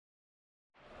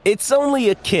It's only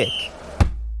a kick,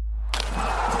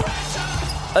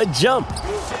 a jump,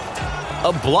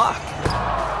 a block.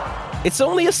 It's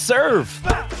only a serve.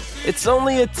 It's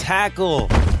only a tackle,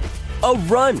 a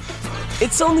run.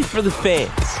 It's only for the fans.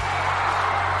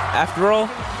 After all,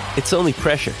 it's only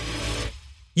pressure.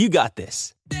 You got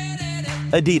this.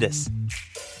 Adidas.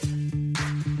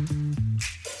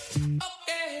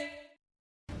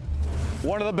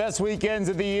 One of the best weekends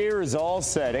of the year is all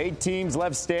set. 8 teams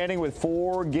left standing with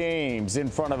 4 games in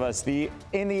front of us.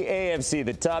 In the AFC,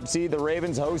 the top seed, the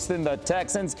Ravens hosting the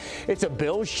Texans. It's a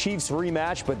Bills-Chiefs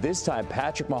rematch, but this time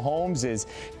Patrick Mahomes is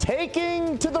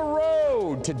taking to the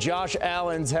road to Josh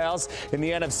Allen's house. In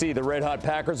the NFC, the Red-Hot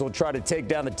Packers will try to take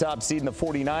down the top seed in the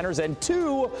 49ers, and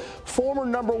 2 former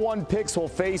number 1 picks will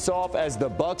face off as the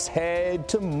Bucs head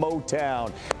to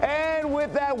Motown. And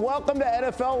with that, welcome to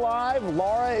NFL Live.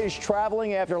 Laura is traveling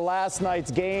after last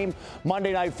night's game,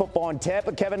 Monday Night Football in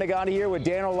Tampa. Kevin Nagani here with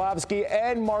Dan Orlovsky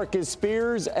and Marcus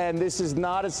Spears, and this is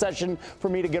not a session for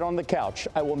me to get on the couch.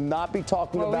 I will not be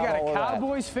talking about all of that. We got a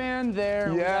Cowboys fan there.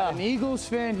 Yeah. We got an Eagles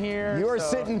fan here. You are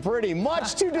sitting pretty.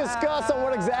 Much to discuss on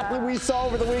what exactly we saw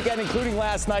over the weekend, including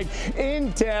last night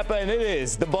in Tampa, and it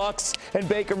is the Bucs and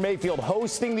Baker Mayfield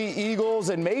hosting the Eagles.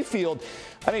 And Mayfield,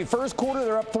 I mean, first quarter,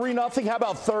 they're up 3-0. How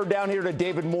about third down here to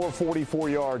David Moore, 44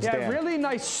 yards, Yeah, Dan? really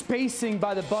nice spacing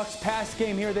by the Bucs pass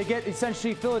game here. They get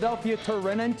essentially Philadelphia to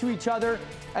run into each other.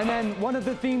 And then one of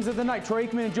the themes of the night, Troy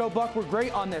Aikman and Joe Buck were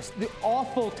great on this. The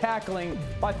awful tackling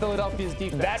by Philadelphia's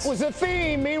defense. That was a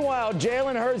theme. Meanwhile,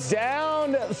 Jalen Hurts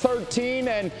down 13,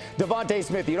 and Devontae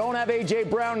Smith. You don't have A.J.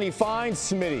 Brown, and he finds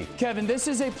Smitty. Kevin, this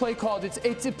is a play called,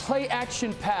 it's a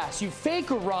play-action pass. You fake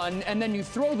a run, and then you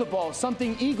throw the ball,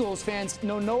 something Eagles fans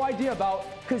know no idea about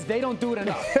because they don't do it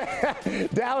enough.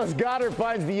 Dallas Goedert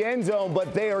finds the end zone,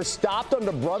 but they are stopped on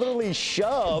the brotherly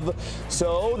shove,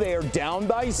 so they are down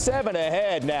by 7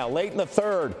 ahead now. Late in the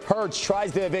third, Hurts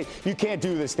tries to evade. You can't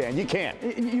do this, Dan. You can't.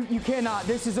 You cannot.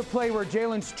 This is a play where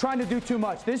Jalen's trying to do too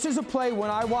much. This is a play,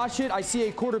 when I watch it, I see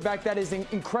a quarterback that is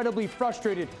incredibly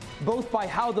frustrated, both by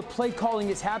how the play calling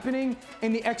is happening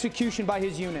and the execution by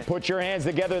his unit. Put your hands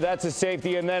together. That's a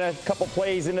safety. And then a couple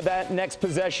plays into that next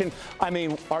possession. I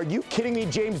mean, are you kidding me?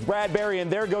 James Bradbury,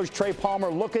 and there goes Trey Palmer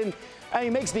looking. He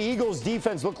makes the Eagles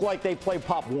defense look like they play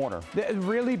Pop Warner.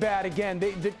 Really bad. Again,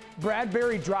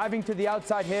 Bradbury driving to the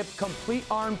outside hip, complete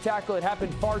arm tackle. It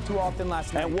happened far too often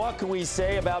last night. And what can we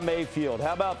say about Mayfield?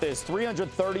 How about this?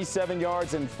 337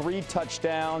 yards and 3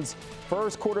 touchdowns.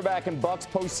 First quarterback in Bucs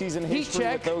postseason history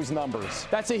with those numbers.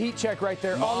 That's a heat check right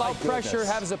there. All-out pressure,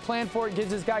 has a plan for it,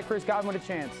 gives this guy Chris Godwin a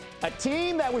chance. A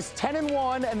team that was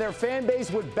 10-1 and their fan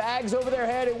base with bags over their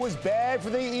head. It was bad for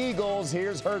the Eagles.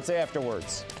 Here's Hurts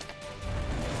afterwards.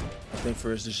 I think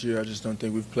for us this year, I just don't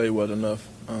think we've played well enough.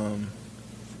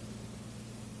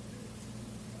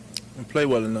 We played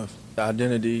well enough. The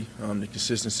identity, the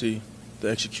consistency, the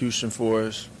execution for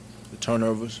us, the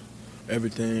turnovers,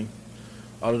 everything,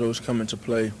 all of those come into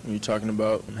play when you're talking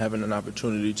about having an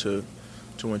opportunity to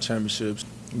win championships.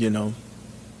 You know,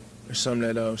 it's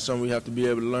something that something we have to be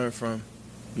able to learn from.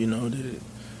 You know,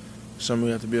 something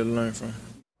we have to be able to learn from.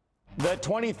 The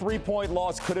 23-point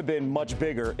loss could have been much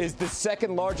bigger. Is the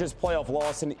second largest playoff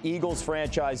loss in Eagles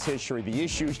franchise history. The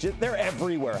issues, they're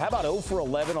everywhere. How about 0 for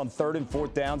 11 on 3rd and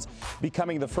 4th downs,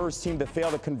 becoming the first team to fail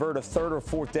to convert a 3rd or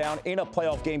 4th down in a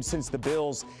playoff game since the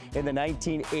Bills in the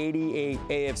 1988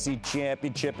 AFC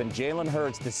Championship. And Jalen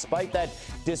Hurts, despite that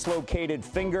dislocated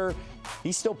finger,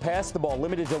 he still passed the ball,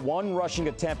 limited to 1 rushing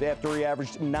attempt after he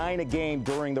averaged 9 a game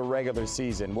during the regular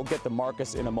season. We'll get to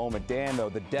Marcus in a moment. Dan, though,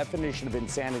 the definition of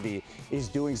insanity is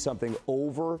doing something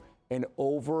over and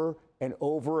over and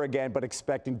over again, but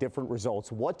expecting different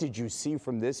results. What did you see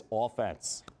from this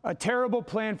offense? A terrible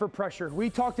plan for pressure.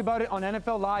 We talked about it on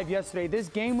NFL Live yesterday. This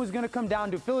game was going to come down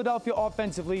to Philadelphia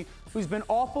offensively, who's been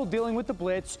awful dealing with the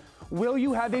blitz. Will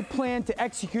you have a plan to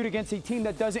execute against a team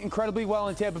that does it incredibly well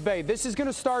in Tampa Bay? This is going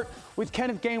to start with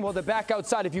Kenneth Gainwell, the back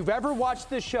outside. If you've ever watched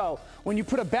this show, when you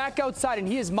put a back outside and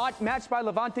he is matched by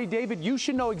Levante David, you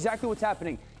should know exactly what's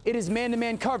happening. It is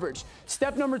man-to-man coverage.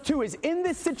 Step number 2 is, in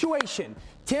this situation,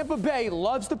 Tampa Bay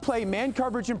loves to play man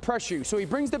coverage and pressure you. So he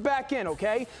brings the back in,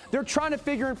 okay? They're trying to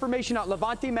figure information out.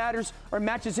 Levante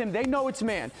matches him. They know it's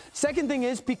man. Second thing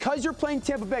is, because you're playing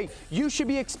Tampa Bay, you should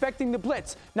be expecting the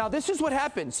blitz. Now, this is what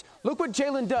happens. Look what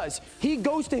Jalen does. He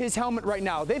goes to his helmet right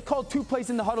now. They've called 2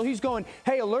 plays in the huddle. He's going,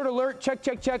 hey, alert, alert, check,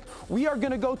 check, check. We are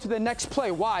going to go to the next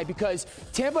play. Why? Because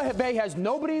Tampa Bay has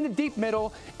nobody in the deep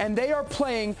middle, and they are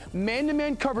playing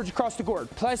man-to-man coverage coverage across the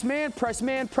board. Press man, press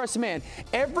man, press man.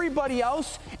 Everybody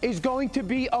else is going to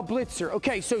be a blitzer.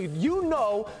 Okay, so you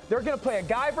know they're going to play a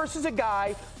guy versus a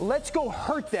guy. Let's go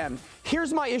hurt them.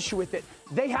 Here's my issue with it.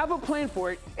 They have a plan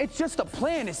for it. It's just the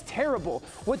plan is terrible.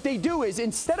 What they do is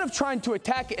instead of trying to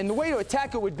attack it, and the way to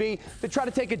attack it would be to try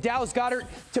to take a Dallas Goedert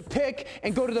to pick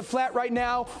and go to the flat right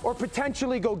now, or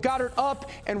potentially go Goedert up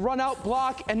and run out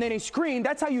block and then a screen.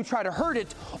 That's how you try to hurt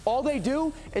it. All they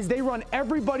do is they run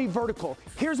everybody vertical.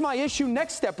 Here's my issue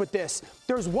next step with this.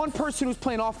 There's one person who's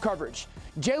playing off coverage.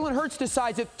 Jalen Hurts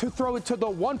decides to throw it to the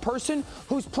one person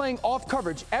who's playing off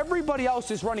coverage. Everybody else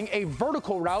is running a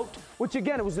vertical route, which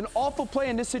again, it was an awful play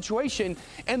in this situation.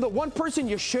 And the one person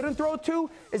you shouldn't throw it to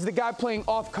is the guy playing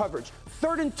off coverage.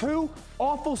 3rd and 2,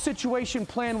 awful situation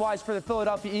plan-wise for the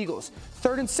Philadelphia Eagles.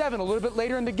 3rd and 7, a little bit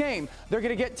later in the game. They're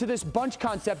going to get to this bunch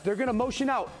concept. They're going to motion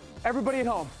out. Everybody at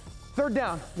home. 3rd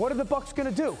down. What are the Bucs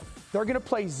going to do? They're going to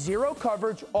play zero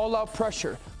coverage, all-out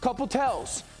pressure. Couple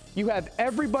tells. You have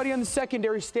everybody on the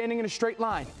secondary standing in a straight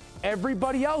line.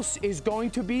 Everybody else is going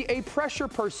to be a pressure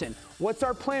person. What's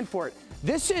our plan for it?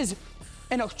 This is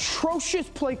an atrocious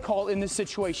play call in this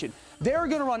situation. They're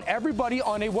going to run everybody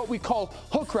on a what we call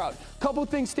hook route. Couple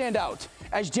things stand out.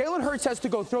 As Jalen Hurts has to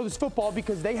go throw this football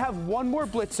because they have one more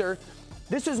blitzer,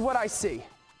 this is what I see.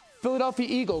 Philadelphia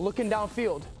Eagle looking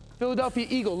downfield. Philadelphia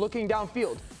Eagle looking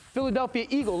downfield. Philadelphia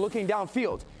Eagle looking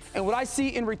downfield. And what I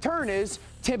see in return is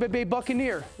Tampa Bay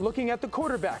Buccaneer looking at the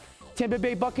quarterback. Tampa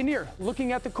Bay Buccaneer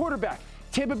looking at the quarterback.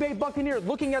 Tampa Bay Buccaneer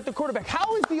looking at the quarterback.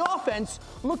 How is the offense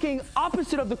looking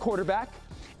opposite of the quarterback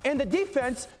and the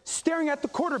defense staring at the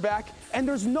quarterback and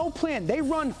there's no plan? They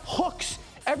run hooks.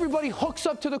 Everybody hooks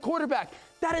up to the quarterback.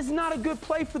 That is not a good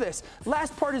play for this.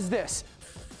 Last part is this.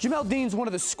 Jamel Dean's one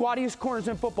of the squattiest corners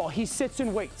in football. He sits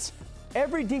and waits.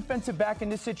 Every defensive back in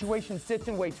this situation sits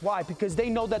and waits. Why? Because they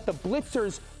know that the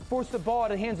blitzers force the ball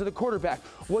out of the hands of the quarterback.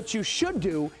 What you should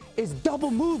do is double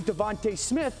move Devontae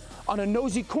Smith on a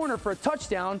nosy corner for a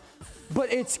touchdown,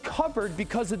 but it's covered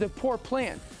because of the poor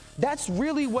plan. That's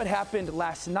really what happened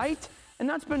last night, and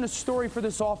that's been the story for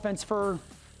this offense for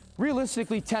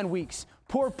realistically 10 weeks.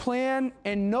 Poor plan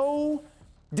and no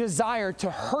desire to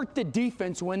hurt the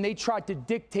defense when they try to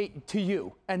dictate to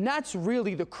you. And that's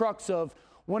really the crux of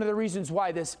one of the reasons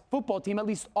why this football team, at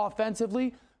least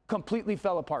offensively, completely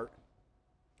fell apart.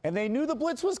 And they knew the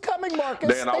blitz was coming, Marcus.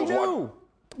 Dan, they knew.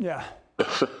 Yeah.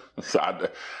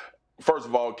 First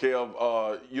of all,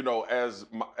 Kev, you know, as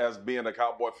being a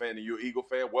Cowboy fan and you're an Eagle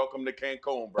fan, welcome to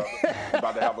Cancun, brother. We're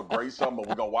about to have a great summer.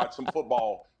 We're going to watch some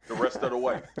football the rest of the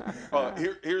way.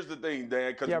 Here's the thing,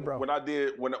 Dan, because when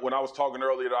I was talking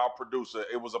earlier to our producer,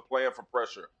 it was a plan for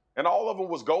pressure. And all of them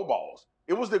was go balls.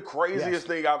 It was the craziest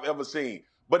thing I've ever seen.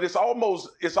 But it's almost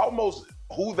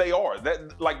who they are.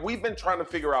 That, like, we've been trying to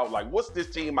figure out, like, what's this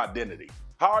team identity?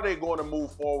 How are they going to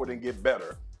move forward and get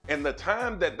better? And the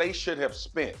time that they should have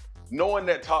spent knowing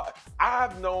that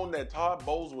I've known that Todd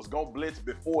Bowles was going to blitz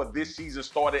before this season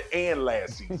started and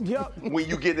last season. When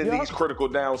you get in these critical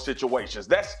down situations,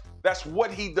 that's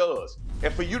what he does.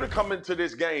 And for you to come into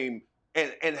this game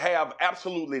and have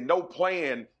absolutely no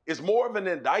plan is more of an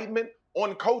indictment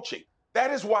on coaching.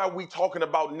 That is why we talking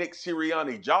about Nick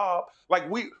Sirianni's job. Like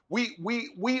we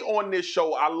on this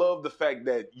show, I love the fact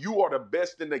that you are the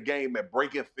best in the game at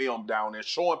breaking film down and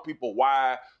showing people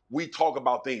why we talk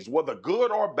about things, whether good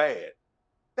or bad.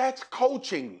 That's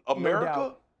coaching,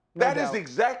 America. That is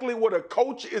exactly what a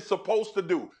coach is supposed to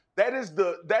do. That is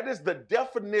the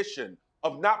definition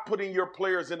of not putting your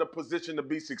players in a position to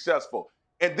be successful.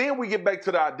 And then we get back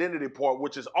to the identity part,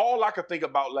 which is all I could think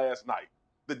about last night.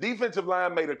 The defensive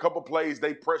line made a couple plays.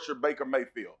 They pressured Baker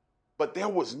Mayfield. But there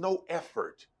was no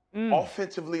effort,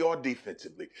 offensively or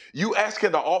defensively. You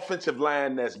asking the offensive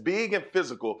line that's big and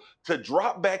physical to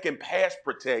drop back and pass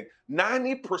protect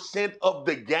 90% of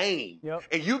the game.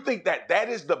 And you think that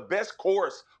is the best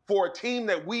course for a team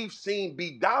that we've seen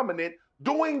be dominant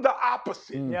doing the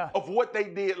opposite of what they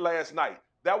did last night.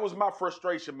 That was my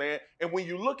frustration, man. And when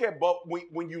you look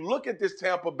at this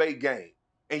Tampa Bay game,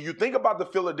 and you think about the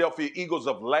Philadelphia Eagles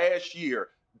of last year,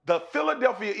 the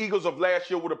Philadelphia Eagles of last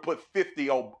year would have put 50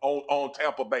 on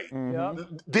Tampa Bay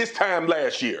this time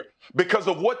last year because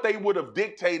of what they would have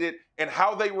dictated and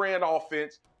how they ran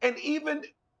offense, and even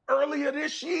earlier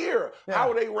this year,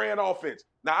 how they ran offense.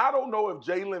 Now, I don't know if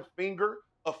Jalen Finger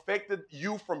affected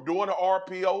you from doing an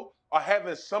RPO or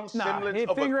having some semblance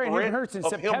of a threat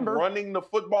of him running the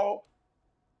football.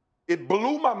 It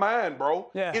blew my mind, bro.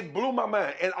 Yeah. It blew my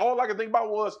mind. And all I could think about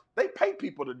was they pay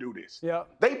people to do this. Yeah.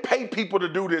 They pay people to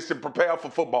do this and prepare for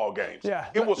football games. Yeah.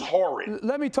 It was horrid.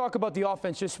 Let me talk about the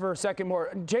offense just for a second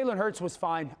more. Jalen Hurts was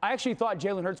fine. I actually thought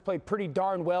Jalen Hurts played pretty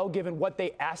darn well given what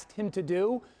they asked him to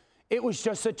do. It was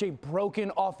just such a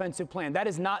broken offensive plan. That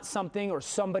is not something or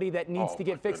somebody that needs to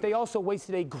get fixed. They also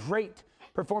wasted a great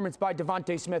performance by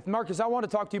Devontae Smith. Marcus, I want to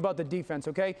talk to you about the defense,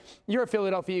 okay? You're a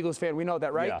Philadelphia Eagles fan. We know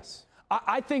that, right? Yes.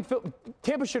 I think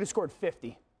Tampa should have scored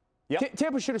 50. Yep.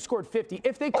 Tampa should have scored 50.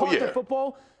 If they caught the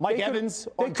football, Mike Evans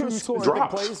they on could have two scored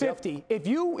drops. 50. If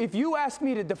you ask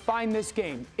me to define this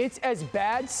game, it's as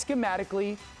bad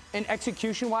schematically and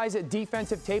execution-wise at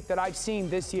defensive tape that I've seen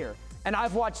this year. And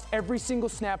I've watched every single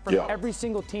snap from every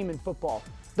single team in football.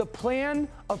 The plan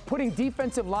of putting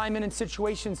defensive linemen in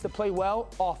situations to play well,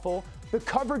 awful. The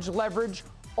coverage leverage,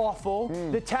 awful.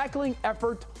 The tackling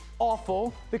effort,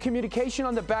 awful. The communication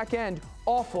on the back end,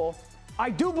 awful. I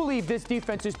do believe this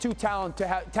defense is too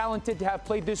talented to have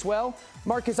played this well.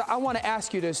 Marcus, I want to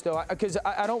ask you this, though, because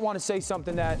I don't want to say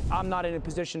something that I'm not in a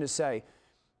position to say.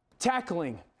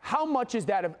 Tackling, how much is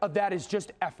that of that is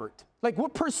just effort? Like,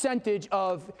 what percentage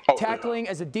of tackling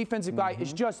as a defensive guy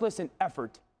is just,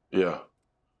 effort? Yeah.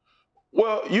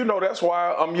 Well, that's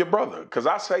why I'm your brother, because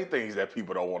I say things that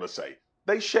people don't want to say.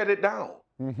 They shut it down.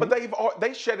 But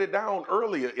they shut it down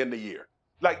earlier in the year.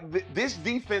 Like, this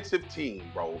defensive team,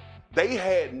 bro,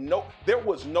 there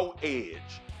was no edge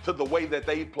to the way that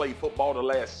they played football the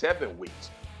last 7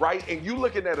 weeks, right? And you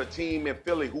looking at a team in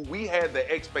Philly who we had the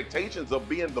expectations of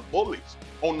being the bullies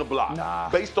on the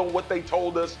block based on what they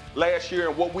told us last year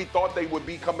and what we thought they would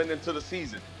be coming into the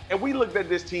season. And we looked at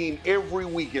this team every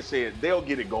week and said, they'll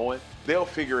get it going. They'll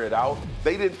figure it out.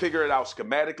 They didn't figure it out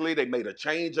schematically. They made a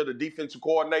change of the defensive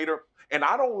coordinator. And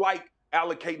I don't like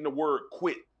allocating the word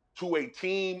quit to a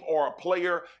team or a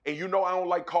player. And I don't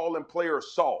like calling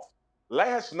players soft.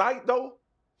 Last night, though,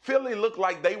 Philly looked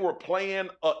like they were playing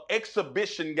an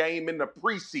exhibition game in the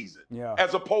preseason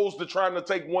as opposed to trying to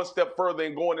take one step further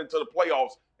and going into the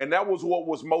playoffs. And that was what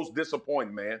was most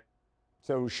disappointing, man.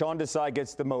 So Sean Desai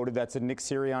gets demoted. That's a Nick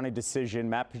Sirianni decision.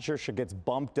 Matt Patricia gets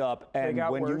bumped up. And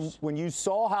when you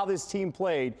saw how this team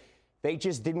played, they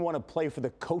just didn't want to play for the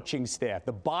coaching staff,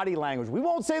 the body language. We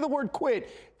won't say the word quit.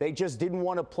 They just didn't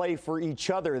want to play for each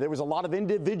other. There was a lot of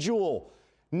individual.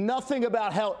 Nothing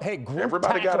about group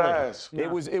everybody tackling. got eyes.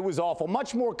 It was awful.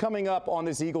 Much more coming up on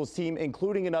this Eagles team,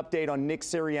 including an update on Nick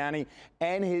Sirianni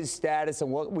and his status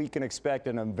and what we can expect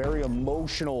in a very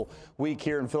emotional week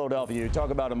here in Philadelphia. You talk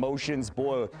about emotions,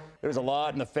 boy, there's a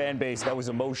lot in the fan base that was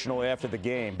emotional after the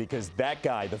game because that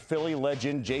guy, the Philly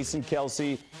legend, Jason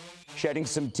Kelce, shedding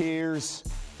some tears,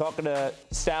 talking to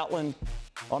Stoutland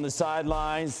on the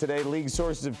sidelines today. League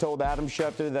sources have told Adam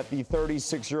Schefter that the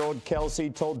 36-year-old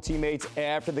Kelce told teammates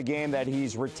after the game that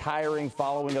he's retiring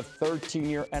following a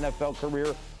 13-year NFL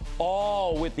career,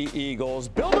 all with the Eagles.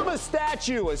 Build him a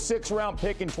statue, a 6th-round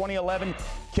pick in 2011.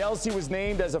 Kelce was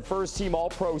named as a first-team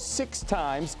All-Pro 6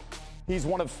 times. He's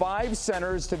one of 5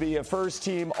 centers to be a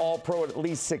first-team All-Pro at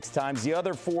least 6 times. The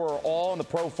other 4 are all in the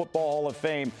Pro Football Hall of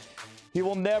Fame. He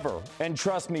will never, and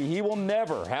trust me, he will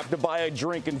never have to buy a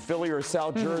drink in Philly or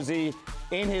South Jersey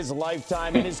in his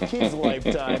lifetime, in his kids'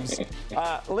 lifetimes.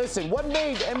 Listen, what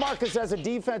made, and Marcus, as a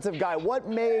defensive guy, what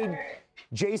made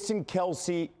Jason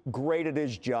Kelce great at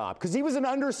his job? Because he was an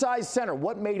undersized center.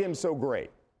 What made him so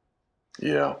great?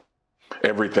 Yeah.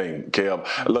 Everything, Kev.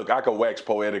 Look, I could wax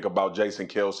poetic about Jason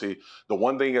Kelce. The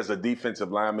one thing as a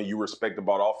defensive lineman you respect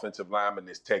about offensive linemen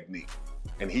is technique.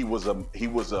 And he was a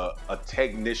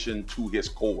technician to his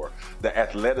core. The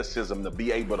athleticism to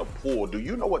be able to pull. Do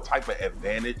you know what type of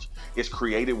advantage is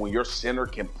created when your center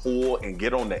can pull and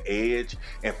get on the edge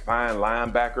and find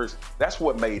linebackers? That's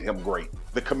what made him great.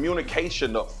 The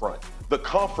communication up front. The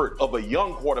comfort of a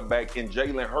young quarterback in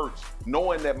Jalen Hurts,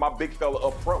 knowing that my big fella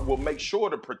up front will make sure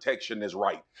the protection is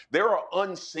right. There are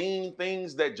unseen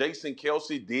things that Jason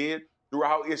Kelce did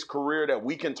throughout his career that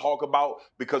we can talk about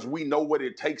because we know what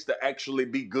it takes to actually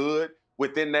be good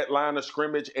within that line of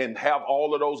scrimmage and have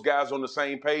all of those guys on the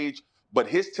same page. But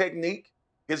his technique,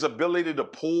 his ability to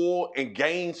pull and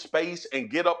gain space and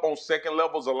get up on second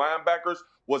levels of linebackers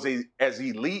was as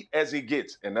elite as he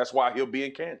gets, and that's why he'll be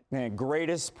in Canton. Man,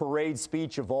 greatest parade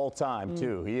speech of all time,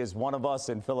 too. He is one of us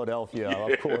in Philadelphia,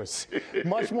 of course.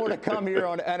 Much more to come here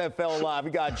on NFL Live.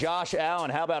 We got Josh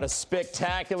Allen. How about a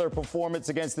spectacular performance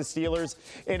against the Steelers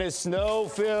in a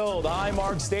snow-filled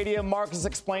Highmark Stadium? Marcus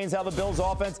explains how the Bills'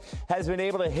 offense has been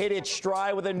able to hit its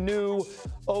stride with a new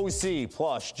OC.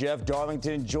 Plus, Jeff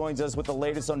Darlington joins us with the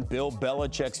latest on Bill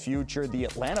Belichick's future. The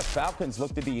Atlanta Falcons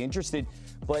look to be interested,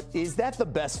 but is that the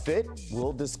best best fit?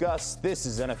 We'll discuss. This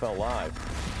is NFL Live.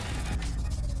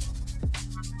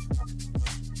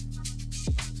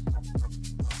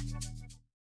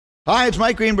 Hi, it's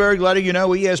Mike Greenberg letting you know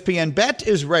ESPN Bet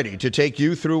is ready to take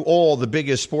you through all the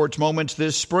biggest sports moments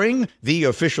this spring. The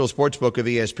official sportsbook of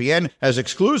ESPN has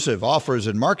exclusive offers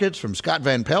and markets from Scott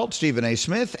Van Pelt, Stephen A.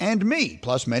 Smith, and me,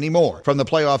 plus many more. From the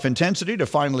playoff intensity to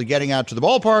finally getting out to the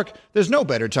ballpark, there's no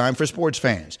better time for sports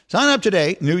fans. Sign up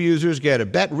today. New users get a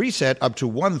bet reset up to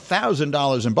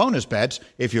 $1,000 in bonus bets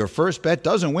if your first bet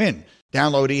doesn't win.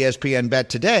 Download ESPN Bet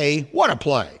today. What a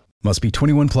play. Must be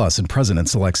 21 plus and present in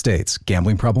select states.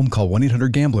 Gambling problem? Call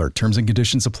 1-800-GAMBLER. Terms and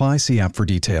conditions apply. See app for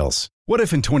details. What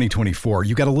if in 2024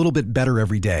 you got a little bit better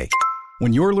every day?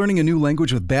 When you're learning a new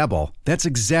language with Babbel, that's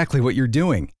exactly what you're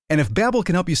doing. And if Babbel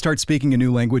can help you start speaking a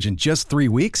new language in just 3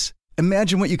 weeks,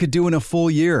 imagine what you could do in a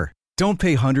full year. Don't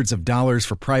pay hundreds of dollars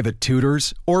for private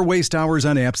tutors or waste hours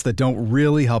on apps that don't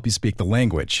really help you speak the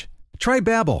language. Try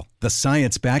Babbel, the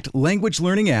science-backed language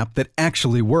learning app that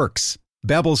actually works.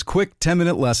 Babbel's quick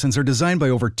 10-minute lessons are designed by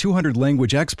over 200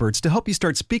 language experts to help you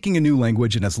start speaking a new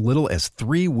language in as little as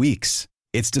 3 weeks.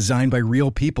 It's designed by real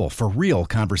people for real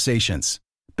conversations.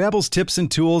 Babbel's tips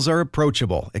and tools are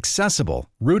approachable,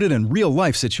 accessible, rooted in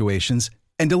real-life situations,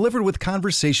 and delivered with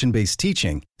conversation-based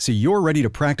teaching, so you're ready to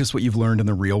practice what you've learned in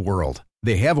the real world.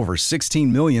 They have over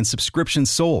 16 million subscriptions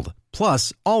sold.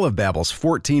 Plus, all of Babbel's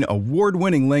 14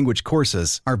 award-winning language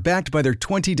courses are backed by their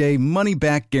 20-day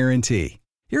money-back guarantee.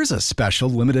 Here's a special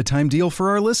limited-time deal for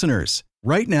our listeners.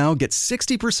 Right now, get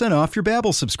 60% off your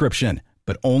Babbel subscription,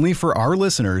 but only for our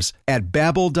listeners at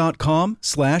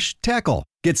Babbel.com/tackle.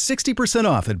 Get 60%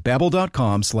 off at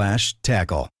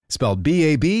Babbel.com/tackle. Spelled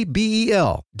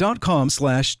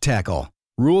BABBEL.com/tackle.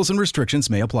 Rules and restrictions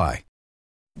may apply.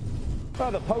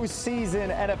 Well, the postseason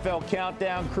NFL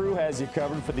Countdown crew has you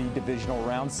covered for the divisional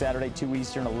round. Saturday, 2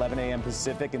 Eastern, 11 a.m.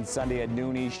 Pacific, and Sunday at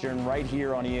noon Eastern, right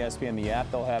here on ESPN, the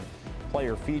app. They'll have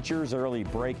player features, early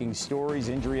breaking stories,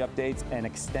 injury updates, and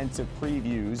extensive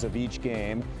previews of each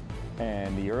game.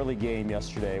 And the early game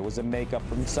yesterday was a makeup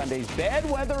from Sunday's bad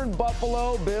weather in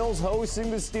Buffalo. Bills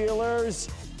hosting the Steelers.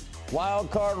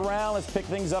 Wild card round. Let's pick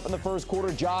things up in the first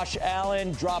quarter. Josh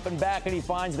Allen dropping back, and he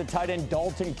finds the tight end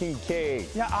Dalton Kincaid.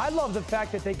 Yeah, I love the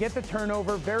fact that they get the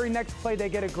turnover. Very next play, they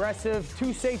get aggressive.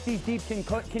 2 safeties deep,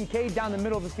 Kincaid down the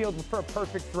middle of the field for a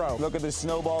perfect throw. Look at the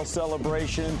snowball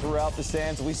celebration throughout the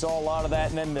stands. We saw a lot of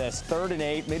that. And then this 3rd and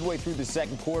 8, midway through the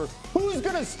second quarter. Who's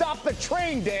going to stop the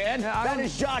train, Dan? That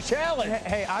is Josh Allen.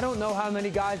 Hey, I don't know how many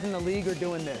guys in the league are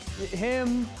doing this.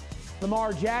 Him,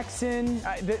 Lamar Jackson,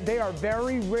 they are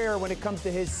very rare when it comes to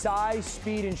his size,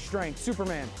 speed, and strength.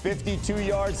 Superman. 52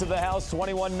 yards to the house,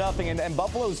 21-0. And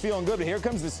Buffalo's feeling good, but here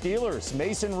comes the Steelers.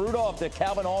 Mason Rudolph to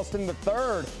Calvin Austin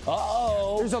III.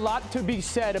 Uh-oh. There's a lot to be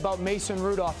said about Mason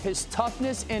Rudolph. His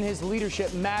toughness and his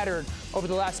leadership mattered over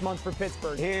the last month for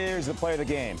Pittsburgh. Here's the play of the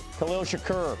game. Khalil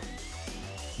Shakur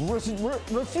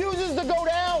refuses to go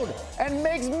down and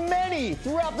makes many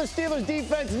throughout the Steelers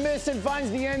defense miss and finds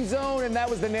the end zone, and that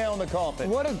was the nail in the coffin.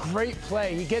 What a great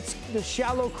play. He gets the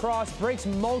shallow cross, breaks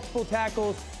multiple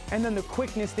tackles, and then the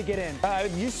quickness to get in.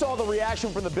 You saw the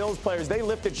reaction from the Bills players. They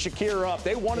lifted Shakir up.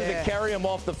 They wanted to carry him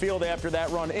off the field after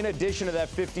that run. In addition to that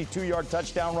 52-yard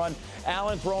touchdown run,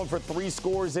 Allen throwing for 3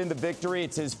 scores in the victory.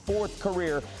 It's his 4th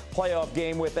career playoff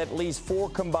game with at least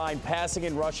 4 combined passing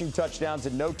and rushing touchdowns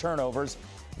and no turnovers.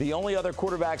 The only other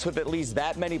quarterbacks with at least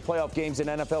that many playoff games in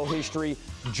NFL history,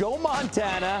 Joe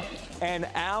Montana and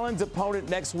Allen's opponent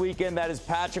next weekend, that is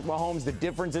Patrick Mahomes. The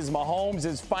difference is Mahomes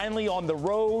is finally on the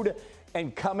road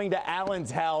and coming to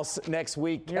Allen's house next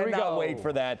week. Cannot wait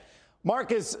for that.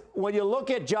 Marcus, when you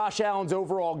look at Josh Allen's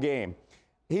overall game,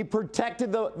 he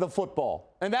protected the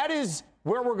football. And that is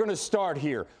where we're going to start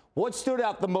here. What stood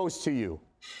out the most to you?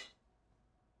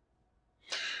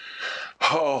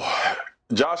 Oh,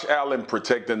 Josh Allen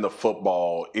protecting the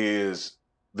football is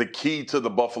the key to the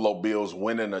Buffalo Bills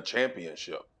winning a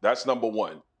championship. That's number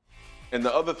one. And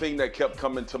the other thing that kept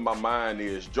coming to my mind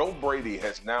is Joe Brady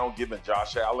has now given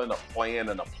Josh Allen a plan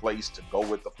and a place to go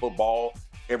with the football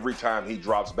every time he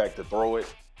drops back to throw it.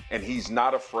 And he's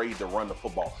not afraid to run the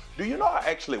football. Do you know I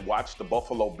actually watched the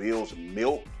Buffalo Bills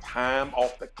milk time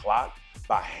off the clock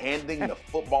by handing the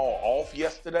football off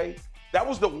yesterday? That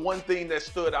was the one thing that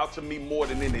stood out to me more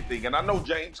than anything. And I know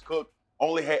James Cook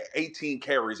only had 18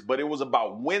 carries, but it was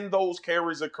about when those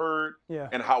carries occurred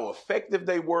and how effective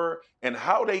they were and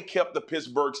how they kept the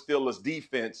Pittsburgh Steelers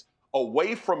defense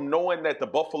away from knowing that the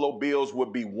Buffalo Bills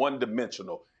would be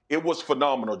one-dimensional. It was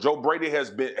phenomenal. Joe Brady has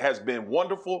been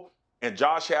wonderful, and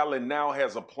Josh Allen now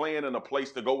has a plan and a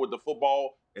place to go with the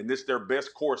football. And this is their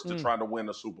best course to try to win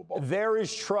a Super Bowl. There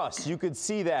is trust. You could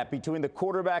see that between the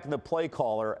quarterback and the play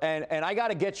caller. And I got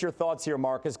to get your thoughts here,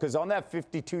 Marcus, because on that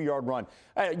 52-yard run,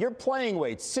 your playing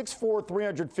weight, 6'4",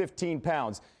 315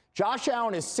 pounds. Josh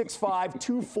Allen is 6'5",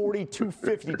 240,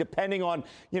 250, depending on,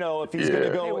 if he's going to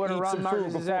go eat some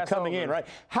food before coming in, right?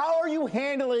 How are you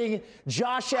handling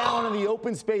Josh Allen in the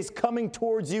open space coming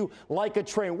towards you like a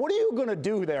train? What are you going to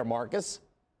do there, Marcus?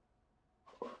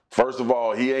 First of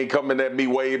all, he ain't coming at me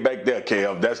way back there,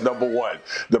 Kev. That's number one.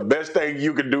 The best thing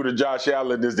you can do to Josh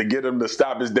Allen is to get him to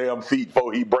stop his damn feet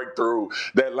before he break through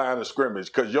that line of scrimmage.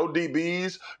 Because your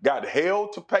DBs got hell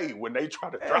to pay when they try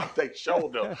to drop their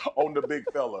shoulder on the big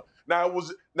fella. Now,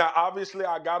 obviously,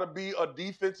 I got to be a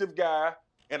defensive guy,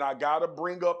 and I got to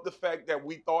bring up the fact that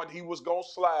we thought he was going to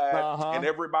slide, and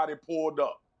everybody pulled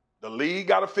up. The league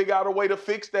got to figure out a way to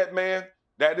fix that, man.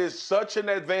 That is such an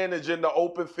advantage in the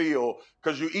open field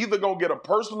because you either going to get a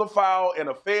personal foul and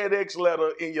a FedEx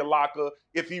letter in your locker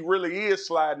if he really is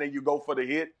sliding and you go for the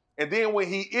hit. And then when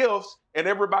he ifs and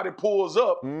everybody pulls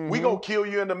up, we going to kill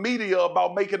you in the media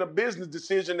about making a business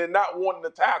decision and not wanting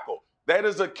to tackle. That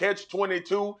is a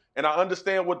catch-22, and I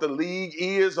understand what the league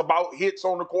is about hits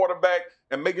on the quarterback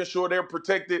and making sure they're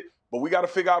protected, but we got to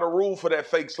figure out a rule for that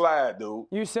fake slide, dude.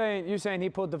 You saying he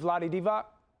pulled the Vlade Divac,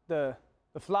 the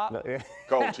flop? No, yeah.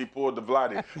 Coach, he pulled the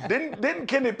Vlade. Didn't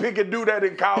Kenny Pickett do that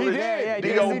in college? He did. He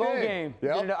did in the bowl game.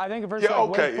 Yep. I think first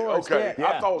okay. Yeah.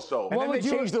 I thought so. And then they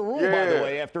changed the rule, by the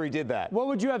way, after he did that. What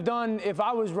would you have done if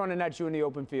I was running at you in the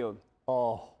open field?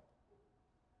 Oh.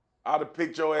 I'd have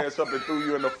picked your ass up and threw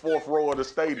you in the fourth row of the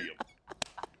stadium.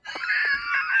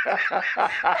 We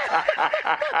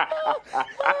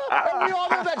all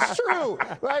know that's true.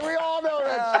 Like, we all know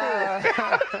that's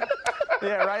true.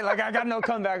 Yeah, right? Like, I got no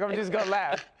comeback. I'm just going to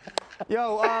laugh.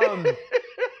 Yo,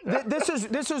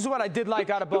 this is what I did like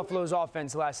out of Buffalo's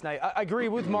offense last night. I agree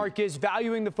with Marcus,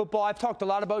 valuing the football. I've talked a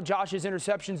lot about Josh's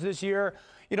interceptions this year.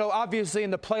 Obviously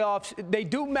in the playoffs, they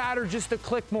do matter just a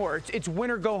click more. It's win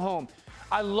or go home.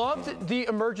 I loved the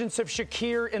emergence of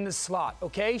Shakir in the slot,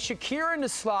 okay? Shakir in the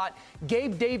slot,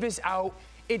 Gabe Davis out.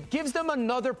 It gives them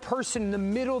another person in the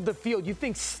middle of the field. You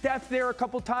think Steph there a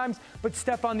couple times, but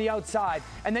Steph on the outside.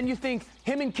 And then you think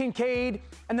him and Kincaid,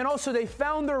 and then also they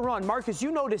found their run. Marcus,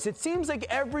 you notice it seems like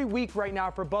every week right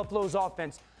now for Buffalo's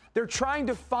offense, they're trying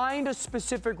to find a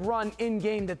specific run in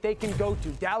game that they can go to.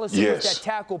 Dallas was that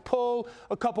tackle pull.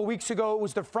 A couple weeks ago, it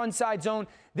was the front side zone.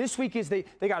 This week is they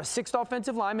got a sixth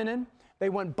offensive lineman in. They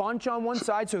went bunch on one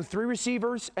side, so 3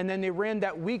 receivers, and then they ran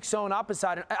that weak zone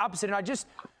opposite.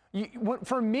 And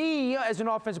for me, as an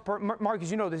offensive Marcus,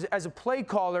 you know this, as a play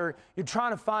caller, you're trying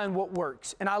to find what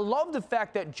works. And I love the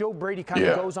fact that Joe Brady kind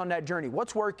of goes on that journey.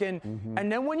 What's working?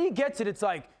 And then when he gets it, it's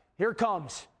like, here it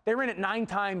comes. They ran it 9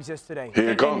 times yesterday.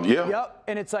 Here it comes, Yep.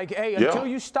 And it's like, hey, until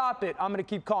you stop it, I'm going to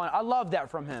keep calling. I love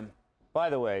that from him. By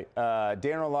the way,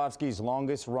 Dan Orlovsky's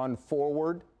longest run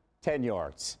forward, 10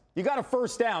 yards. You got a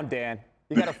first down, Dan.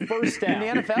 You got a first down.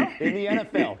 In the NFL? In the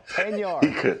NFL. 10 yards.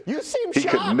 You seem shocked. He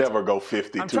could never go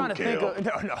 52, I'm trying to think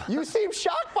of, no. You seem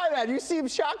shocked by that. You seem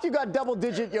shocked you got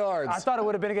double-digit yards. I thought it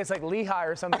would have been against, like, Lehigh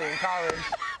or something in college.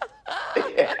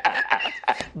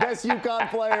 Best UConn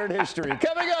player in history.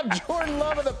 Coming up, Jordan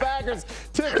Love of the Packers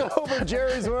took over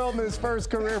Jerry's World in his first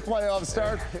career playoff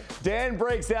start. Dan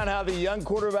breaks down how the young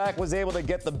quarterback was able to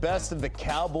get the best of the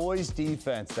Cowboys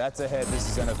defense. That's ahead.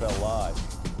 This is NFL Live.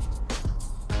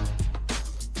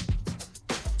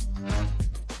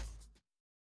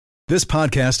 This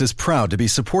podcast is proud to be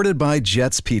supported by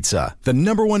Jets Pizza, the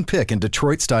 #1 pick in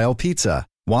Detroit-style pizza.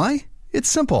 Why? It's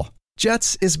simple.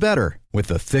 Jets is better. With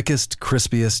the thickest,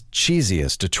 crispiest,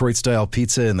 cheesiest Detroit-style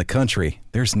pizza in the country,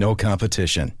 there's no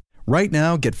competition. Right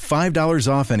now, get $5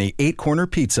 off any 8-corner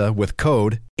pizza with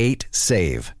code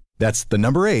 8SAVE. That's the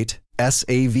number 8,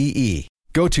 S-A-V-E.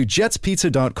 Go to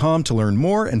jetspizza.com to learn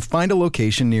more and find a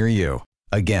location near you.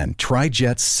 Again, try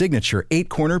Jet's signature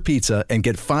 8-corner pizza and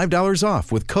get $5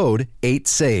 off with code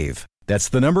 8SAVE. That's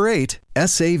the number 8,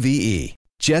 S-A-V-E.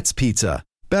 Jet's Pizza.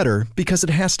 Better because it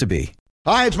has to be.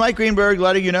 Hi, it's Mike Greenberg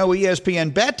letting you know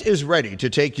ESPN Bet is ready to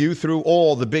take you through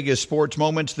all the biggest sports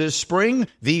moments this spring.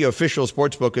 The official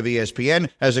sportsbook of ESPN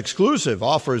has exclusive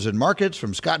offers and markets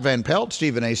from Scott Van Pelt,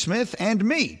 Stephen A. Smith, and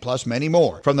me, plus many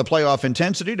more. From the playoff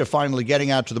intensity to finally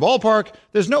getting out to the ballpark,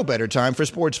 there's no better time for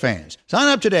sports fans. Sign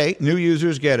up today. New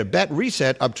users get a bet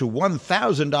reset up to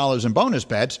 $1,000 in bonus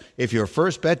bets if your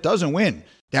first bet doesn't win.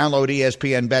 Download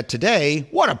ESPN Bet today.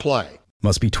 What a play.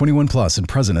 Must be 21 plus and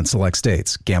present in select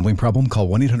states. Gambling problem? Call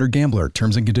 1-800-GAMBLER.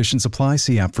 Terms and conditions apply.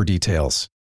 See app for details.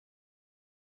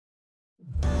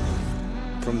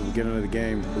 From the beginning of the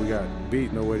game, we got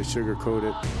beat. No way to sugarcoat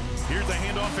it. Here's the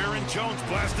handoff. Aaron Jones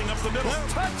blasting up the middle.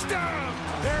 Touchdown!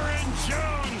 Aaron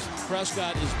Jones!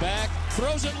 Prescott is back.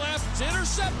 Throws it left. It's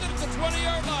intercepted at the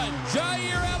 20-yard line.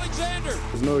 Jair Alexander.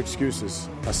 There's no excuses.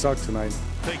 I suck tonight.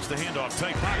 Takes the handoff.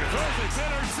 Tight pocket. Throws it. It's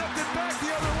intercepted back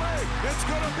the other way. It's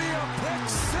going to be a pick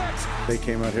six. They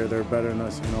came out here. They're better than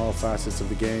us in all facets of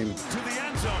the game. To the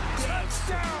end zone.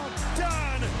 Touchdown!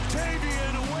 Done!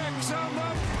 Tavian Wicks on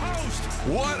the post.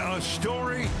 What a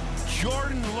story.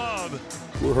 Jordan Love.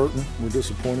 We're hurting. We're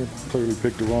disappointed. Clearly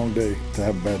picked the wrong day to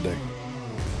have a bad day.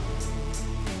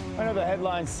 I know the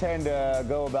headlines tend to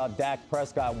go about Dak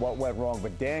Prescott, what went wrong,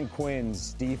 but Dan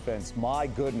Quinn's defense, my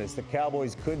goodness, the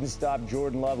Cowboys couldn't stop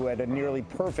Jordan Love, who had a nearly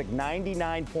perfect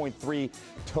 99.3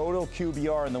 total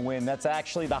QBR in the win. That's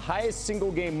actually the highest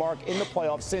single-game mark in the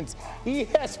playoffs since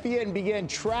ESPN began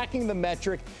tracking the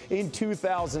metric in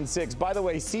 2006. By the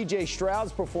way, C.J.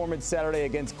 Stroud's performance Saturday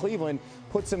against Cleveland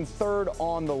puts him third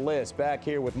on the list. Back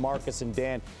here with Marcus and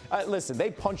Dan. Listen,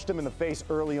 they punched him in the face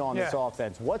early on this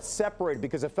offense. What's separated?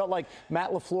 Because it felt like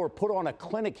Matt LaFleur put on a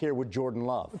clinic here with Jordan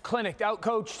Love. Clinic,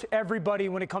 outcoached everybody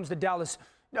when it comes to Dallas.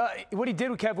 What he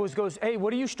did with Kev was goes, hey,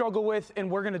 what do you struggle with?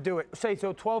 And we're going to do it. Say,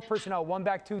 so 12 personnel, 1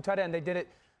 back, 2 tight end. They did it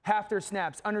half their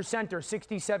snaps. Under center,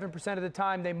 67% of the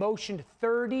time. They motioned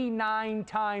 39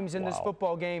 times in this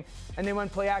football game, and they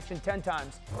went play action 10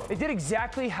 times. They did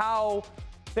exactly how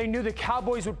they knew the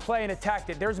Cowboys would play and attacked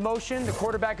it. There's motion. The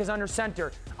quarterback is under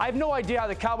center. I have no idea how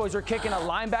the Cowboys are kicking a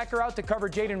linebacker out to cover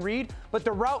Jaden Reed, but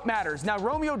the route matters. Now,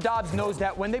 Romeo Doubs knows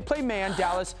that when they play man,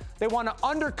 Dallas, they want to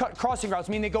undercut crossing routes,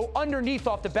 meaning they go underneath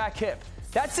off the back hip.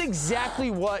 That's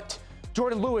exactly what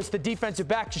Jordan Lewis, the defensive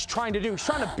back, is trying to do. He's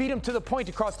trying to beat him to the point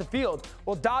across the field.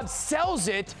 Well, Doubs sells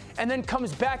it and then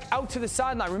comes back out to the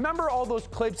sideline. Remember all those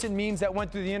clips and memes that went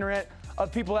through the internet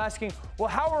of people asking, well,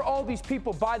 how are all these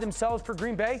people by themselves for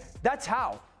Green Bay? That's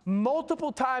how.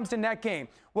 Multiple times in that game,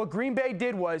 what Green Bay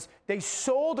did was they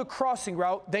sold a crossing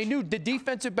route. They knew the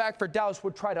defensive back for Dallas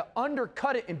would try to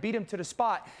undercut it and beat him to the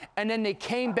spot, and then they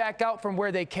came back out from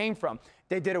where they came from.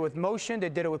 They did it with motion. They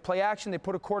did it with play action. They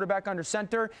put a quarterback under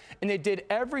center, and they did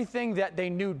everything that they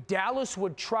knew Dallas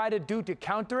would try to do to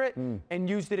counter it and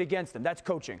used it against them. That's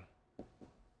coaching.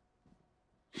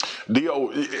 Dio,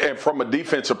 and from a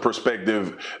defensive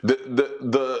perspective,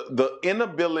 the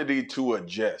inability to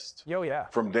adjust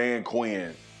from Dan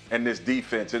Quinn and this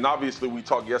defense, and obviously we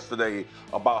talked yesterday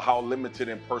about how limited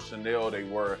in personnel they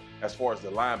were as far as the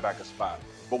linebacker spot.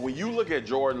 But when you look at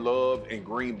Jordan Love and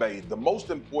Green Bay, the most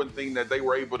important thing that they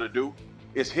were able to do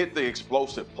is hit the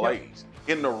explosive plays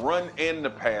in the run and the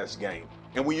pass game.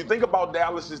 And when you think about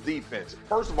Dallas's defense,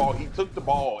 first of all, he took the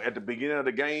ball at the beginning of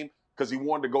the game because he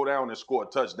wanted to go down and score a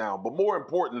touchdown. But more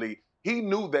importantly, he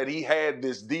knew that he had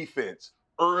this defense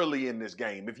early in this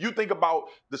game. If you think about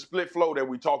the split flow that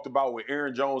we talked about with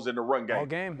Aaron Jones in the run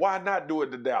game, why not do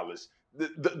it to Dallas?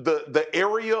 The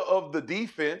area of the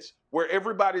defense where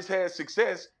everybody's had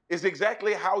success is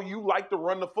exactly how you like to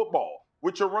run the football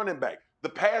with your running back. The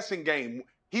passing game,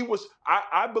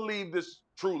 I believe this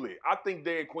truly. I think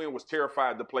Dan Quinn was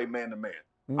terrified to play man-to-man.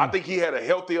 I think he had a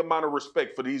healthy amount of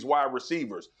respect for these wide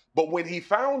receivers. But when he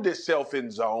found himself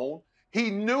in zone, he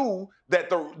knew that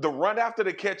the run after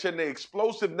the catch and the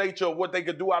explosive nature of what they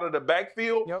could do out of the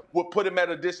backfield would put him at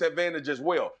a disadvantage as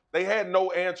well. They had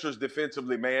no answers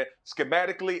defensively, man,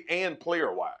 schematically and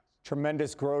player-wise.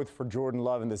 Tremendous growth for Jordan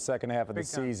Love in the second half of the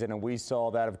season, and we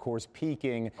saw that, of course,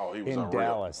 peaking in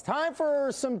Dallas. Time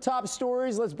for some top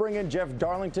stories. Let's bring in Jeff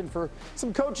Darlington for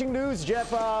some coaching news.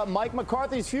 Jeff, Mike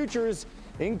McCarthy's future is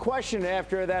in question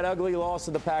after that ugly loss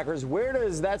to the Packers. Where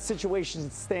does that situation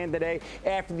stand today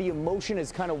after the emotion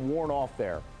is kind of worn off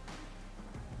there?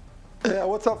 Yeah,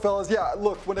 what's up, fellas? Yeah,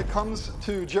 look, when it comes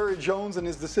to Jerry Jones and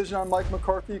his decision on Mike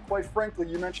McCarthy, quite frankly,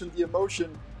 you mentioned the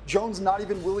emotion. Jones not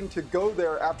even willing to go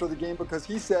there after the game because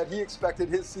he said he expected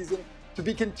his season to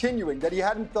be continuing, that he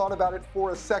hadn't thought about it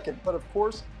for a second. But of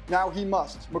course, now he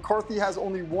must. McCarthy has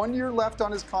only 1 year left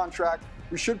on his contract.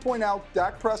 We should point out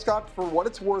Dak Prescott, for what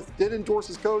it's worth, did endorse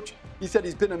his coach. He said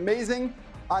he's been amazing.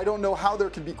 I don't know how there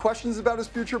can be questions about his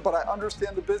future, but I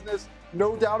understand the business.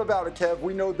 No doubt about it, Kev.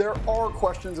 We know there are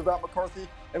questions about McCarthy,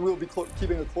 and we'll be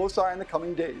keeping a close eye in the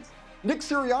coming days. Nick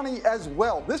Sirianni as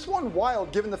well. This one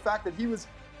wild, given the fact that he was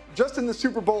just in the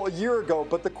Super Bowl a year ago,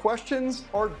 but the questions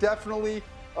are definitely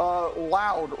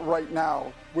loud right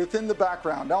now within the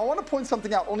background. Now, I want to point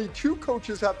something out. Only 2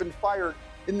 coaches have been fired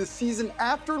in the season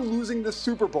after losing the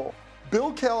Super Bowl.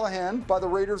 Bill Callahan by the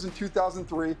Raiders in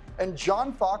 2003 and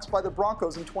John Fox by the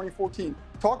Broncos in 2014.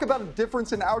 Talk about a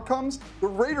difference in outcomes. The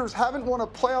Raiders haven't won a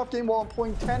playoff game while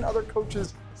employing 10 other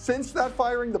coaches since that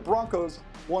firing. The Broncos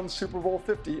won Super Bowl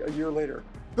 50 a year later.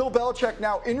 Bill Belichick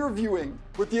now interviewing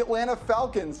with the Atlanta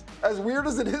Falcons. As weird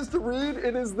as it is to read,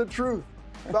 it is the truth.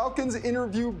 Falcons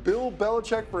interview Bill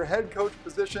Belichick for head coach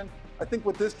position. I think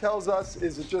what this tells us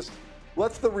is it just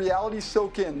lets the reality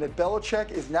soak in that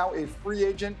Belichick is now a free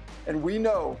agent. And we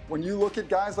know when you look at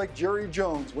guys like Jerry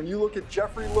Jones, when you look at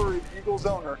Jeffrey Lurie, the Eagles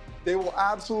owner, they will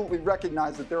absolutely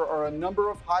recognize that there are a number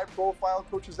of high-profile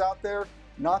coaches out there,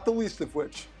 not the least of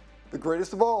which, the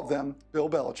greatest of all of them, Bill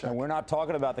Belichick. And we're not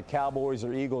talking about the Cowboys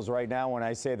or Eagles right now when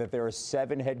I say that there are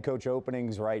 7 head coach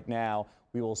openings right now.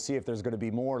 We will see if there's going to be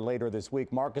more later this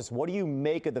week. Marcus, what do you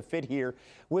make of the fit here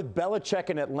with Belichick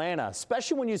in Atlanta,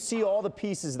 especially when you see all the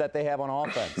pieces that they have on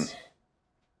offense?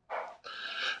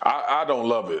 I don't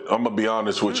love it. I'm going to be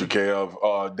honest with you,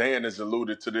 Kev. Dan has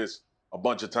alluded to this a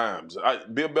bunch of times.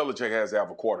 Bill Belichick has to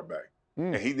have a quarterback,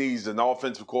 and he needs an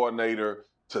offensive coordinator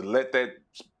to let that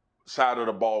side of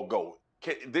the ball go.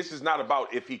 This is not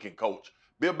about if he can coach.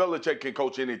 Bill Belichick can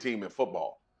coach any team in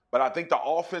football. But I think the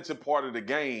offensive part of the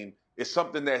game is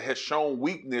something that has shown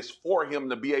weakness for him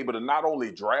to be able to not only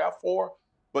draft for,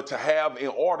 but to have in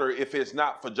order if it's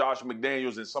not for Josh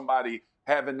McDaniels and somebody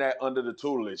having that under the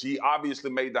tutelage. He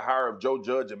obviously made the hire of Joe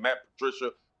Judge and Matt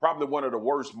Patricia, probably one of the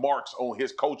worst marks on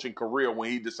his coaching career when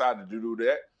he decided to do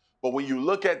that. But when you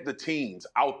look at the teams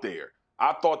out there,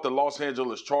 I thought the Los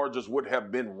Angeles Chargers would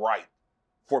have been right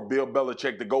for Bill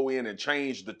Belichick to go in and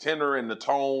change the tenor and the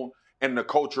tone and the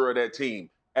culture of that team.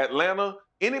 Atlanta,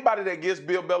 anybody that gets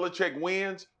Bill Belichick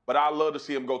wins, but I love to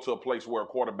see him go to a place where a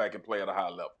quarterback can play at a high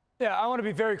level. Yeah, I want to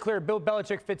be very clear. Bill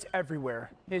Belichick fits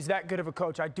everywhere. He's that good of a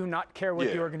coach. I do not care what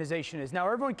the organization is. Now,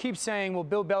 everyone keeps saying, well,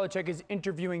 Bill Belichick is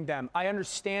interviewing them. I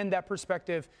understand that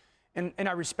perspective, and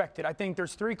I respect it. I think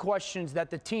there's 3 questions that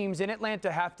the teams in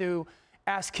Atlanta have to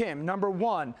ask him. Number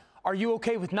 1, are you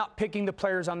okay with not picking the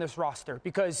players on this roster?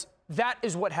 Because that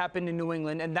is what happened in New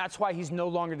England, and that's why he's no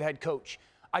longer the head coach.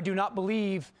 I do not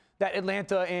believe that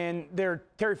Atlanta and their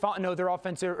Terry Fontenot, their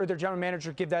offensive or their general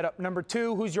manager, give that up. Number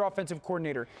 2, who's your offensive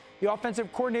coordinator? The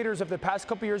offensive coordinators of the past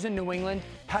couple years in New England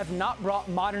have not brought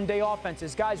modern day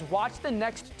offenses. Guys, watch the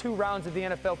next 2 rounds of the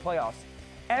NFL playoffs.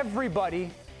 Everybody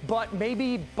but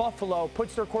maybe Buffalo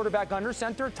puts their quarterback under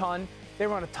center a ton. They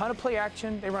run a ton of play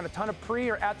action. They run a ton of pre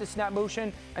or at the snap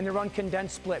motion, and they run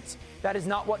condensed splits. That is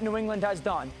not what New England has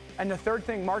done. And the third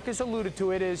thing, Marcus alluded to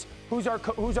it, is who's our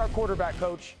quarterback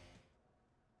coach?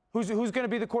 Who's going to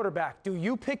be the quarterback? Do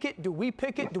you pick it? Do we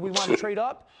pick it? Do we want to trade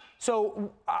up?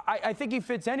 So I think he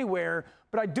fits anywhere,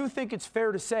 but I do think it's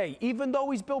fair to say, even though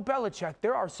he's Bill Belichick,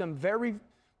 there are some very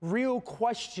real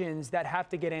questions that have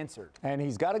to get answered. And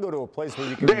he's got to go to a place where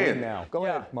you can win now. Go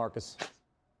ahead, Marcus.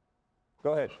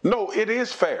 Go ahead. No, it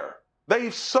is fair.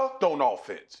 They've sucked on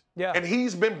offense. Yeah. And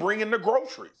he's been bringing the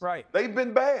groceries. Right. They've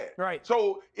been bad. Right.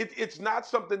 So it's not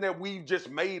something that we've just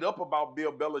made up about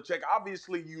Bill Belichick.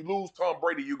 Obviously, you lose Tom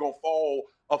Brady, you're going to fall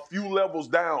a few levels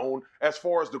down as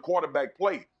far as the quarterback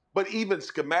play. But even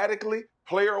schematically,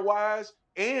 player-wise,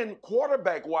 and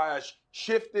quarterback-wise,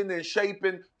 shifting and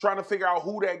shaping, trying to figure out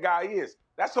who that guy is.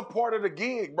 That's a part of the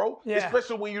gig, bro. Yeah.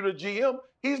 Especially when you're the GM.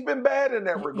 He's been bad in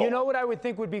that regard. You know what I would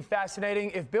think would be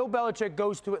fascinating? If Bill Belichick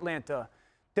goes to Atlanta,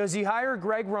 does he hire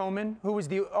Greg Roman, who was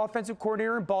the offensive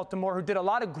coordinator in Baltimore, who did a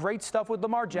lot of great stuff with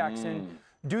Lamar Jackson?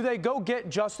 Do they go get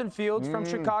Justin Fields from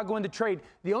Chicago in the trade?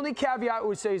 The only caveat I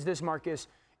would say is this, Marcus.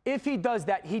 If he does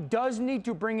that, he does need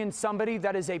to bring in somebody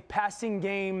that is a passing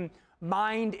game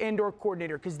mind and or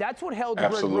coordinator, because that's what held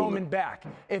Greg Roman back.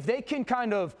 If they can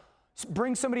kind of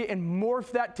bring somebody and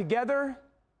morph that together,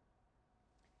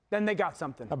 then they got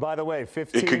something. By the way,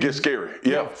 15. It could get scary.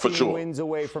 Yeah, for sure. Wins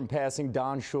away from passing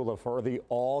Don Shula for the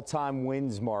all-time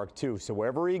wins mark, too. So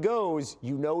wherever he goes,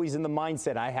 you know he's in the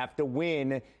mindset, I have to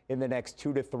win in the next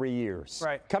 2 to 3 years.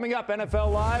 Right. Coming up,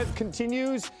 NFL Live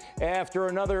continues after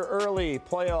another early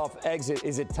playoff exit.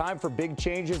 Is it time for big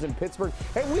changes in Pittsburgh?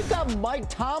 Hey, we've got Mike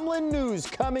Tomlin news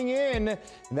coming in, and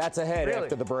that's ahead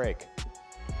after the break.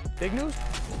 Big news?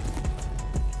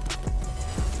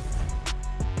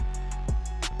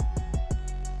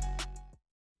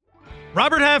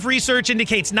 Robert Half research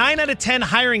indicates 9 out of 10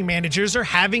 hiring managers are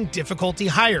having difficulty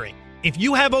hiring. If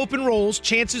you have open roles,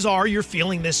 chances are you're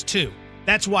feeling this too.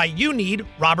 That's why you need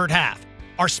Robert Half.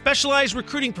 Our specialized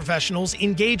recruiting professionals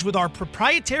engage with our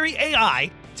proprietary AI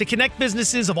to connect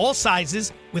businesses of all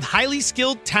sizes with highly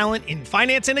skilled talent in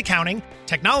finance and accounting,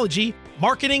 technology,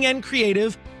 marketing and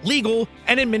creative, legal,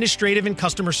 and administrative and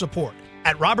customer support.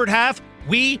 At Robert Half,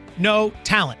 we know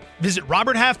talent. Visit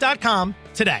roberthalf.com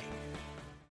today.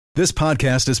 This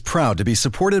podcast is proud to be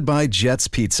supported by Jets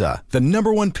Pizza, the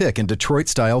 #1 pick in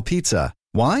Detroit-style pizza.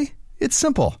 Why? It's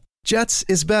simple. Jets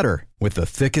is better. With the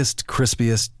thickest,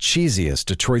 crispiest, cheesiest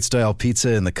Detroit-style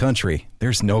pizza in the country,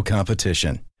 there's no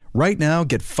competition. Right now,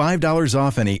 get $5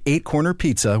 off any 8-corner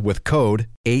pizza with code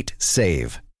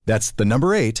 8SAVE. That's the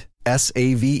number 8,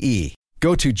 S-A-V-E.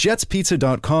 Go to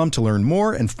jetspizza.com to learn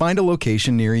more and find a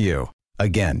location near you.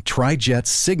 Again, try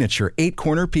Jet's signature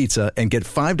 8-corner pizza and get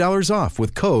 $5 off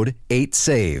with code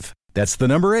 8SAVE. That's the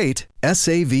number 8,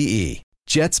 S-A-V-E.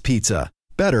 Jet's Pizza.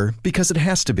 Better because it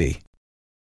has to be.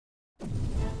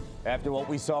 After what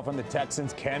we saw from the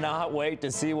Texans, cannot wait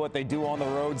to see what they do on the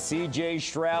road. C.J.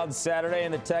 Stroud Saturday,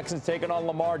 and the Texans taking on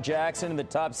Lamar Jackson and the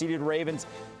top-seeded Ravens.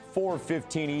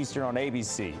 4:15 Eastern on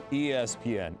ABC,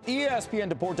 ESPN,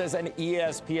 ESPN Deportes, and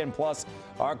ESPN Plus.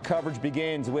 Our coverage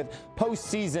begins with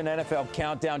postseason NFL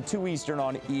Countdown, 2 Eastern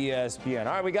on ESPN.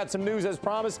 All right, we got some news as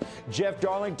promised. Jeff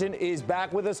Darlington is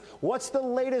back with us. What's the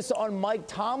latest on Mike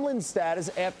Tomlin's status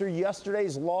after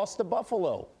yesterday's loss to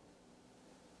Buffalo?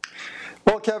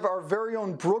 Well, Kev, our very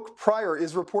own Brooke Pryor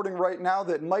is reporting right now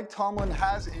that Mike Tomlin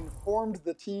has informed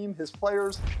the team, his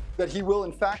players, that he will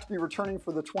in fact be returning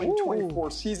for the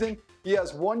 2024 season. He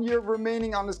has 1 year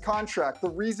remaining on his contract. The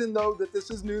reason, though, that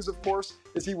this is news, of course,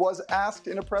 is he was asked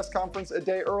in a press conference a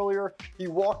day earlier. He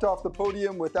walked off the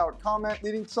podium without comment,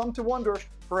 leading some to wonder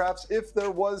perhaps if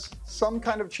there was some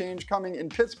kind of change coming in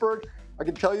Pittsburgh. I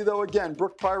can tell you, though, again,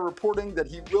 Brooke Pryor reporting that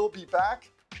he will be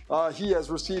back. He has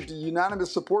received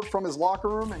unanimous support from his locker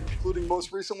room, including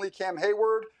most recently Cam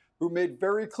Hayward, who made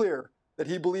very clear that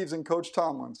he believes in Coach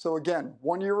Tomlin. So again,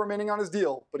 1 year remaining on his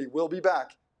deal, but he will be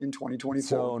back in 2024.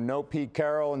 So no Pete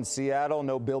Carroll in Seattle,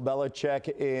 no Bill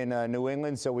Belichick in New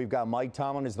England. So we've got Mike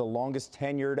Tomlin as the longest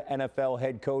tenured NFL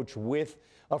head coach with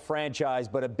a franchise.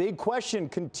 But a big question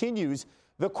continues.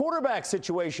 The quarterback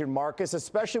situation, Marcus,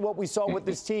 especially what we saw with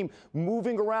this team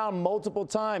moving around multiple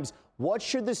times. What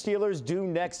should the Steelers do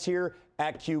next here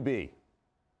at QB?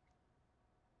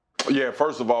 Yeah,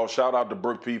 first of all, shout out to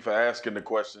Brooke P for asking the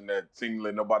question that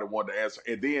seemingly nobody wanted to answer,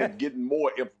 and then getting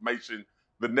more information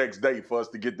the next day for us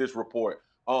to get this report.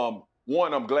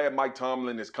 One, I'm glad Mike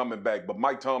Tomlin is coming back, but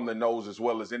Mike Tomlin knows as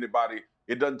well as anybody,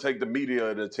 it doesn't take the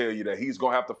media to tell you that he's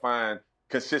going to have to find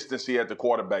consistency at the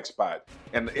quarterback spot.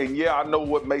 And yeah, I know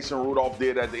what Mason Rudolph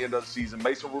did at the end of the season.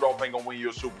 Mason Rudolph ain't going to win you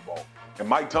a Super Bowl. And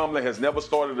Mike Tomlin has never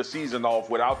started a season off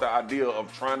without the idea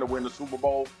of trying to win the Super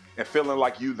Bowl and feeling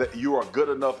like you are good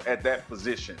enough at that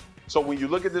position. So when you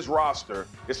look at this roster,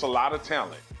 it's a lot of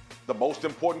talent. The most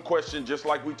important question, just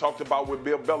like we talked about with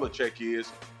Bill Belichick, is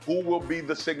who will be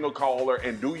the signal caller,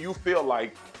 and do you feel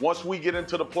like once we get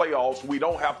into the playoffs, we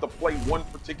don't have to play one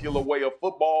particular way of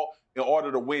football in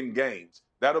order to win games?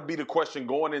 That'll be the question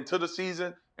going into the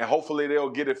season, and hopefully they'll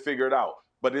get it figured out.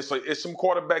 But it's some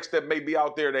quarterbacks that may be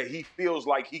out there that he feels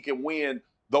like he can win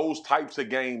those types of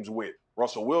games with.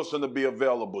 Russell Wilson will be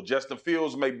available. Justin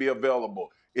Fields may be available.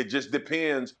 It just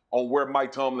depends on where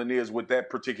Mike Tomlin is with that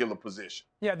particular position.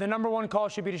 Yeah, the number one call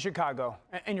should be to Chicago.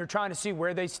 And you're trying to see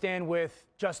where they stand with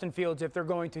Justin Fields, if they're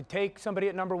going to take somebody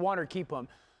at number one or keep him.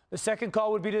 The second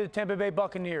call would be to the Tampa Bay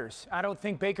Buccaneers. I don't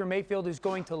think Baker Mayfield is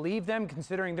going to leave them,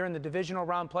 considering they're in the divisional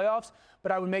round playoffs,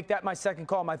 but I would make that my second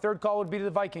call. My third call would be to the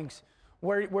Vikings.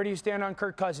 Where do you stand on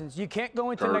Kirk Cousins? You can't go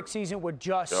into next season with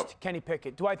just Kenny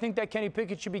Pickett. Do I think that Kenny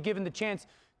Pickett should be given the chance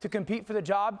to compete for the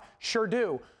job? Sure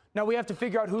do. Now we have to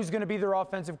figure out who's going to be their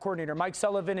offensive coordinator. Mike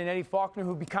Sullivan and Eddie Faulkner,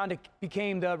 who kind of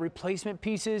became the replacement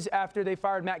pieces after they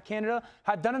fired Matt Canada,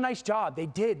 had done a nice job. They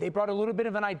did. They brought a little bit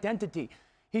of an identity.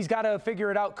 He's got to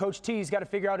figure it out. Coach T, he's got to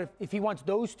figure out if he wants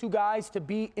those two guys to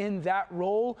be in that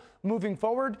role moving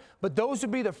forward. But those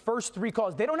would be the first three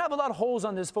calls. They don't have a lot of holes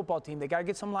on this football team. They got to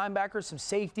get some linebackers, some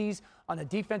safeties on the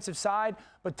defensive side.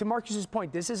 But to Marcus's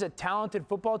point, this is a talented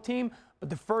football team. But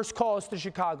the first call is to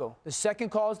Chicago. The second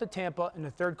call is to Tampa. And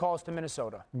the third call is to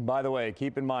Minnesota. By the way,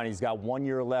 keep in mind, he's got 1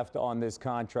 year left on this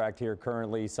contract here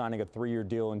currently, signing a 3-year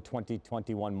deal in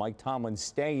 2021. Mike Tomlin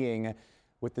staying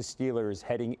with the Steelers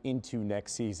heading into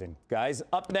next season. Guys,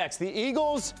 up next, the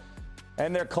Eagles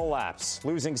and their collapse.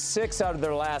 Losing 6 out of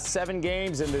their last 7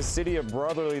 games, and the city of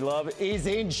brotherly love is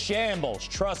in shambles,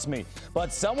 trust me.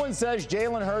 But someone says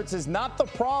Jalen Hurts is not the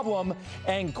problem,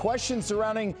 and questions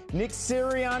surrounding Nick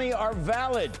Sirianni are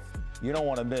valid. You don't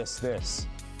want to miss this.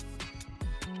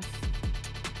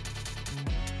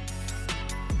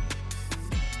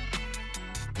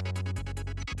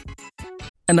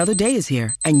 Another day is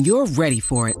here, and you're ready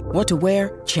for it. What to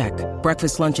wear? Check.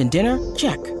 Breakfast, lunch, and dinner?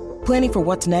 Check. Planning for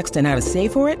what's next and how to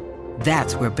save for it?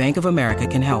 That's where Bank of America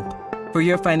can help. For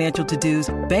your financial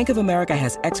to-dos, Bank of America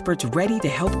has experts ready to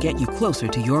help get you closer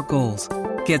to your goals.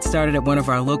 Get started at one of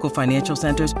our local financial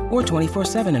centers or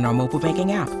 24/7 in our mobile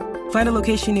banking app. Find a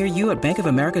location near you at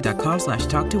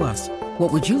bankofamerica.com/talktous.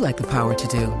 What would you like the power to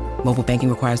do? Mobile banking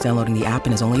requires downloading the app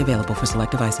and is only available for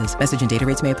select devices. Message and data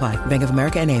rates may apply. Bank of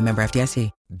America N.A., member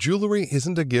FDIC. Jewelry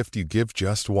isn't a gift you give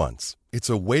just once. It's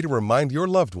a way to remind your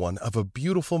loved one of a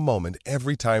beautiful moment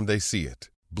every time they see it.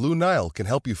 Blue Nile can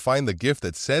help you find the gift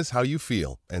that says how you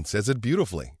feel and says it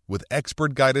beautifully, with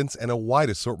expert guidance and a wide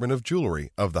assortment of jewelry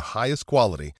of the highest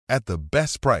quality at the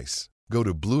best price. Go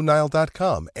to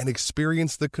BlueNile.com and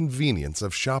experience the convenience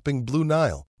of shopping Blue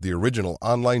Nile, the original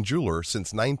online jeweler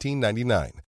since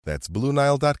 1999. That's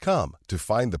BlueNile.com to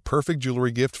find the perfect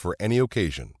jewelry gift for any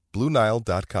occasion.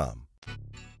 BlueNile.com.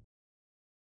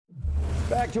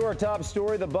 Back to our top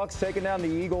story. The Bucs taking down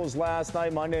the Eagles last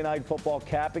night. Monday Night Football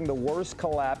capping the worst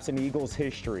collapse in Eagles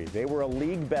history. They were a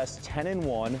league best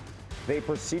 10-1. They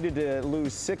proceeded to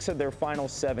lose 6 of their final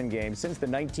 7 games since the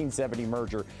 1970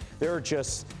 merger. They're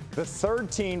just the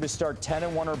third team to start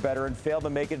 10-1 or better and fail to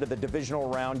make it to the divisional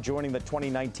round, joining the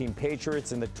 2019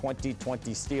 Patriots and the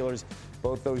 2020 Steelers.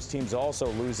 Both those teams also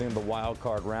losing the wild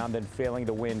card round and failing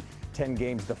to win 10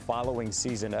 games the following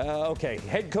season. Okay,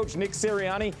 head coach Nick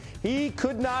Sirianni, he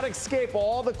could not escape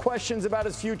all the questions about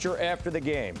his future after the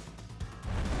game.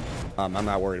 I'm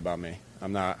not worried about me.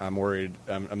 I'm not worried.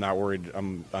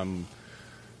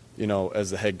 You know, as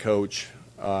the head coach,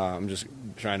 I'm just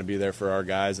trying to be there for our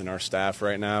guys and our staff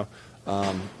right now.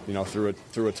 You know,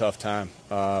 through a tough time.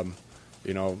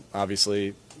 You know,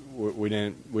 obviously we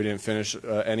didn't finish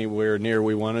anywhere near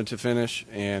we wanted to finish,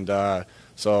 and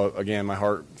so again, my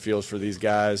heart feels for these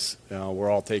guys.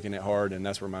 We're all taking it hard, and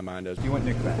that's where my mind is. You want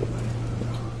Nick back?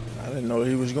 I didn't know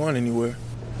he was going anywhere.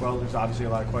 Well, there's obviously a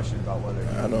lot of questions about whether.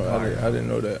 I didn't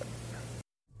know that.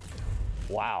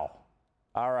 Wow.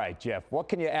 All right, Jeff, what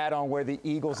can you add on where the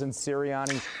Eagles and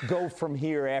Sirianni go from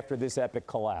here after this epic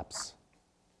collapse?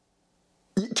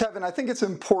 Kevin, I think it's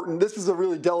important. This is a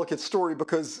really delicate story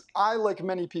because I, like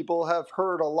many people, have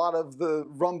heard a lot of the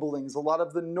rumblings, a lot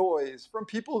of the noise from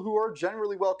people who are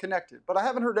generally well connected. But I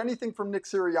haven't heard anything from Nick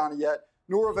Sirianni yet,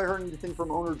 nor have I heard anything from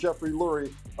owner Jeffrey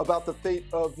Lurie about the fate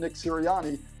of Nick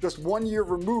Sirianni, just 1 year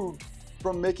removed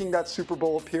from making that Super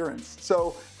Bowl appearance.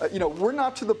 So, we're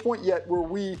not to the point yet where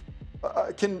we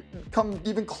can come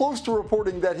even close to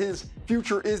reporting that his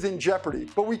future is in jeopardy.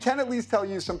 But we can at least tell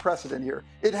you some precedent here.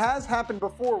 It has happened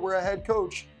before where a head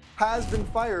coach has been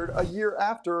fired a year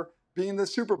after being in the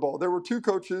Super Bowl. There were 2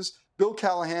 coaches, Bill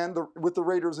Callahan with the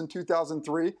Raiders in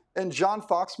 2003 and John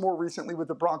Fox more recently with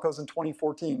the Broncos in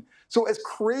 2014. So as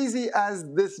crazy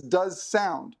as this does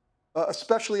sound,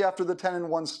 especially after the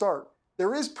 10-1 start,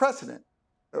 there is precedent.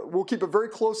 We'll keep a very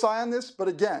close eye on this, but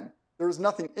again, there is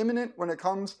nothing imminent when it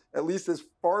comes, at least as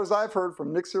far as I've heard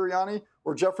from Nick Sirianni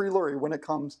or Jeffrey Lurie, when it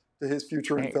comes to his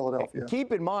future in Philadelphia.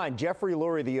 Keep in mind, Jeffrey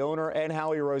Lurie, the owner, and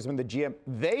Howie Roseman, the GM,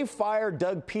 they fired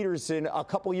Doug Peterson a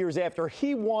couple years after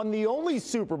he won the only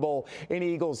Super Bowl in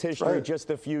Eagles history just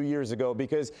a few years ago,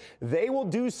 because they will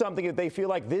do something if they feel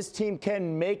like this team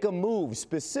can make a move.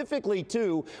 Specifically,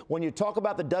 too, when you talk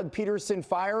about the Doug Peterson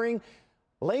firing,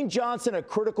 Lane Johnson, a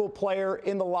critical player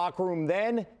in the locker room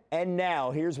then and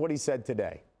now. Here's what he said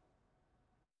today.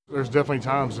 There's definitely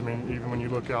times, even when you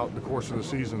look out the course of the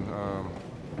season,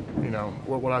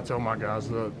 what I tell my guys,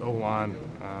 the O-line,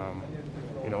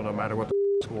 no matter what the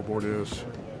scoreboard is,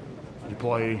 you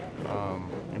play,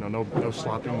 no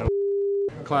slopping, no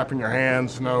clapping your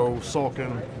hands, no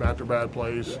sulking after bad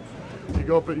plays. You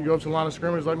go up to the line of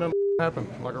scrimmage like nothing happened,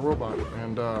 like a robot.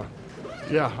 And,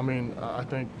 I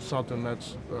think something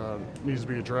that's needs to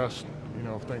be addressed,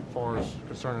 I think as far as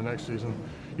concerning next season.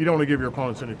 You don't want to give your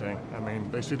opponents anything.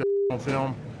 They see that on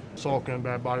film, sulking,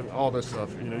 bad body, all this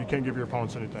stuff. You can't give your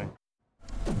opponents anything.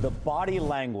 The body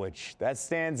language, that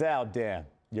stands out, Dan.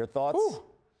 Your thoughts? Ooh.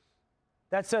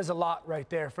 That says a lot right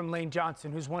there from Lane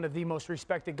Johnson, who's one of the most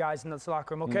respected guys in this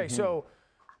locker room. Okay, so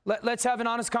let's have an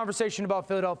honest conversation about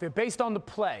Philadelphia. Based on the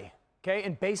play, okay,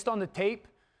 and based on the tape,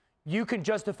 you can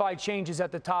justify changes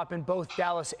at the top in both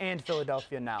Dallas and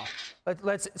Philadelphia now.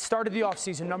 Let's start at the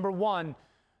offseason. Number one,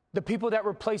 the people that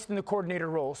were placed in the coordinator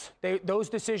roles. Those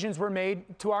decisions were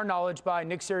made, to our knowledge, by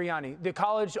Nick Sirianni. The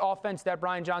college offense that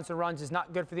Brian Johnson runs is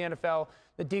not good for the NFL.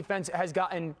 The defense has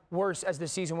gotten worse as the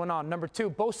season went on. Number two,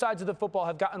 both sides of the football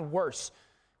have gotten worse.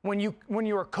 When you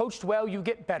are coached well, you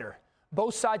get better.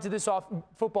 Both sides of this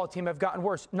football team have gotten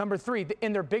worse. Number three,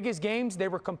 in their biggest games, they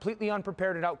were completely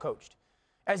unprepared and outcoached.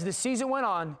 As the season went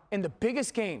on, in the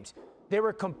biggest games, they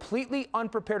were completely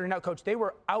unprepared and outcoached. They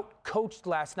were outcoached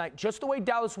last night, just the way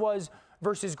Dallas was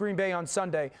versus Green Bay on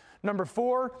Sunday. Number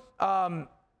four,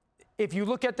 if you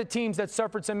look at the teams that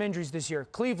suffered some injuries this year,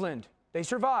 Cleveland, they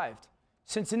survived.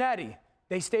 Cincinnati,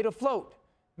 they stayed afloat.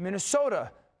 Minnesota,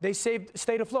 They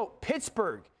stayed afloat.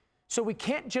 Pittsburgh. So we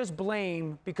can't just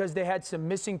blame because they had some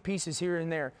missing pieces here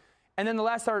and there. And then the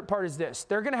last part is this.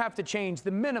 They're going to have to change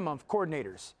the minimum of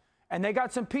coordinators. And they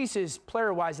got some pieces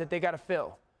player-wise that they got to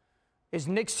fill. Is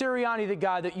Nick Sirianni the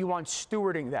guy that you want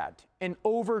stewarding that and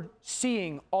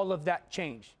overseeing all of that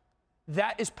change?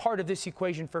 That is part of this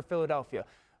equation for Philadelphia.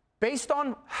 Based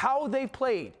on how they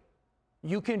played,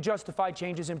 you can justify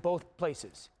changes in both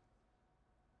places.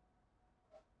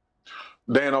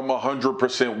 Dan, I'm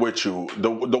 100% with you. The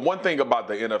one thing about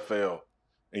the NFL,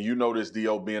 and you know this,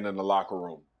 D.O., being in the locker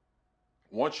room,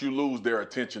 once you lose their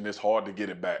attention, it's hard to get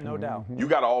it back. No doubt. You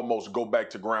got to almost go back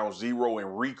to ground zero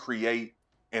and recreate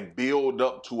and build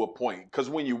up to a point. Because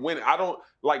when you win, I don't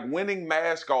like winning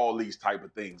mask all these type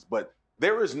of things, but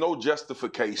there is no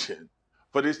justification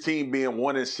for this team being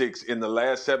 1-6 in the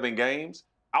last 7 games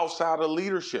outside of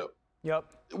leadership. Yep.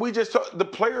 The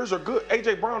players are good.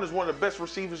 A.J. Brown is one of the best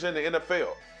receivers in the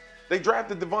NFL. They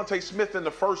drafted Devontae Smith in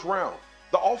the first round.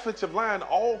 The offensive line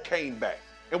all came back.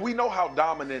 And we know how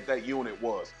dominant that unit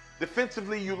was.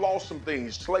 Defensively, you lost some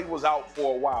things. Slay was out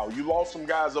for a while. You lost some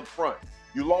guys up front.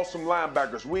 You lost some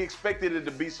linebackers. We expected it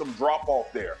to be some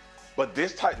drop-off there. But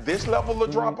this level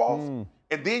of drop-off,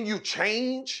 and then you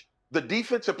change the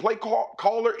defensive play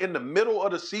caller in the middle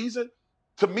of the season,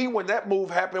 to me, when that move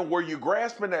happened, were you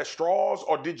grasping at straws,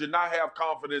 or did you not have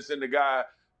confidence in the guy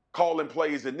calling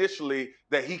plays initially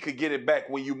that he could get it back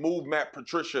when you moved Matt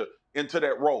Patricia into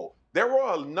that role? There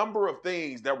were a number of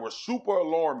things that were super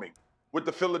alarming with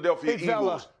the Philadelphia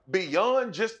Eagles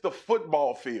beyond just the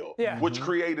football field, which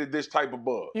created this type of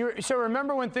buzz. So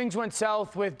remember when things went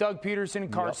south with Doug Peterson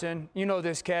and Carson? Yep. You know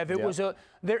this, Kev. It was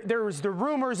there was the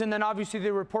rumors, and then obviously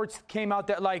the reports came out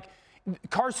that like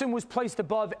Carson was placed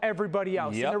above everybody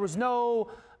else. And there was no,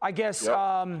 I guess,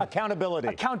 accountability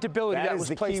that was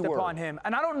placed upon him.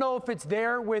 And I don't know if it's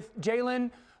there with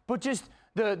Jalen, but just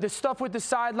the stuff with the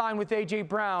sideline with A.J.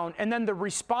 Brown, and then the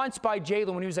response by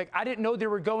Jalen when he was like, I didn't know they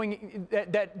were going,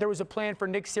 that there was a plan for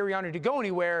Nick Sirianni to go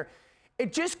anywhere.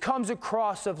 It just comes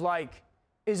across of like,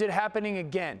 is it happening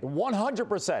again?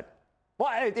 100%.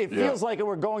 Well, it feels like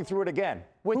we're going through it again.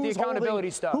 With the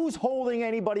accountability stuff. Who's holding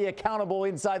anybody accountable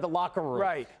inside the locker room?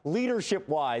 Right.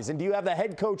 Leadership-wise, and do you have the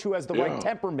head coach who has the right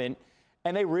temperament?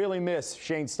 And they really miss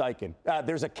Shane Steichen.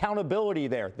 There's accountability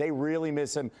there. They really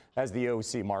miss him as the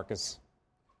OC, Marcus.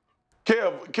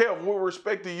 Kev, with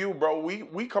respect to you, bro,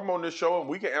 we come on this show and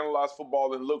we can analyze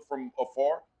football and look from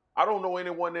afar. I don't know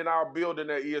anyone in our building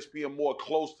at ESPN more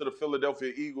close to the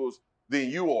Philadelphia Eagles than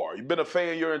you are. You've been a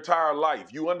fan your entire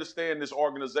life. You understand this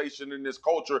organization and this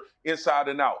culture inside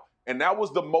and out. And that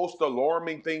was the most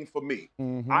alarming thing for me.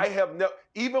 I have never,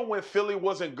 even when Philly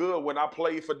wasn't good when I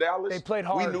played for Dallas, they played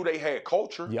hard. We knew they had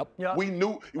culture. Yep.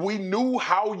 We knew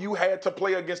how you had to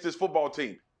play against this football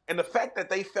team. And the fact that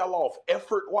they fell off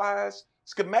effort-wise,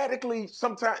 schematically,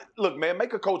 sometimes, look, man,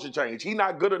 make a coaching change. He's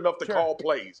not good enough to call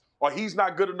plays, or he's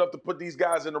not good enough to put these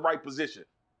guys in the right position.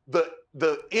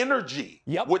 The energy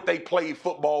what they played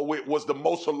football with was the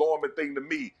most alarming thing to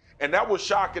me. And that was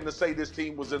shocking to say this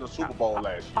team was in the Super Bowl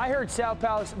last year. I heard Sal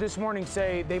Palace this morning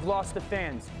say they've lost the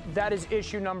fans. That is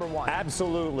issue number one.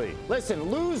 Absolutely. Listen,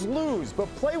 lose, but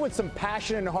play with some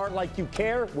passion and heart like you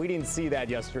care. We didn't see that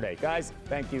yesterday. Guys,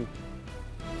 thank you.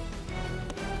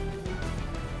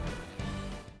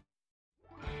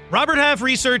 Robert Half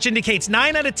research indicates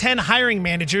 9 out of 10 hiring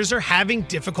managers are having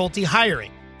difficulty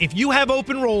hiring. If you have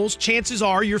open roles, chances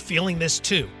are you're feeling this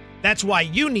too. That's why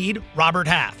you need Robert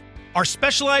Half. Our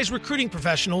specialized recruiting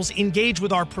professionals engage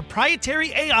with our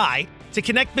proprietary AI to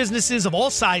connect businesses of all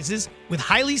sizes with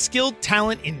highly skilled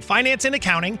talent in finance and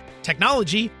accounting,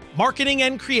 technology, marketing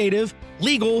and creative,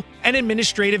 legal, and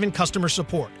administrative and customer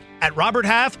support. At Robert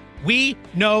Half, we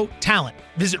know talent.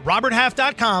 Visit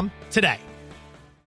roberthalf.com today.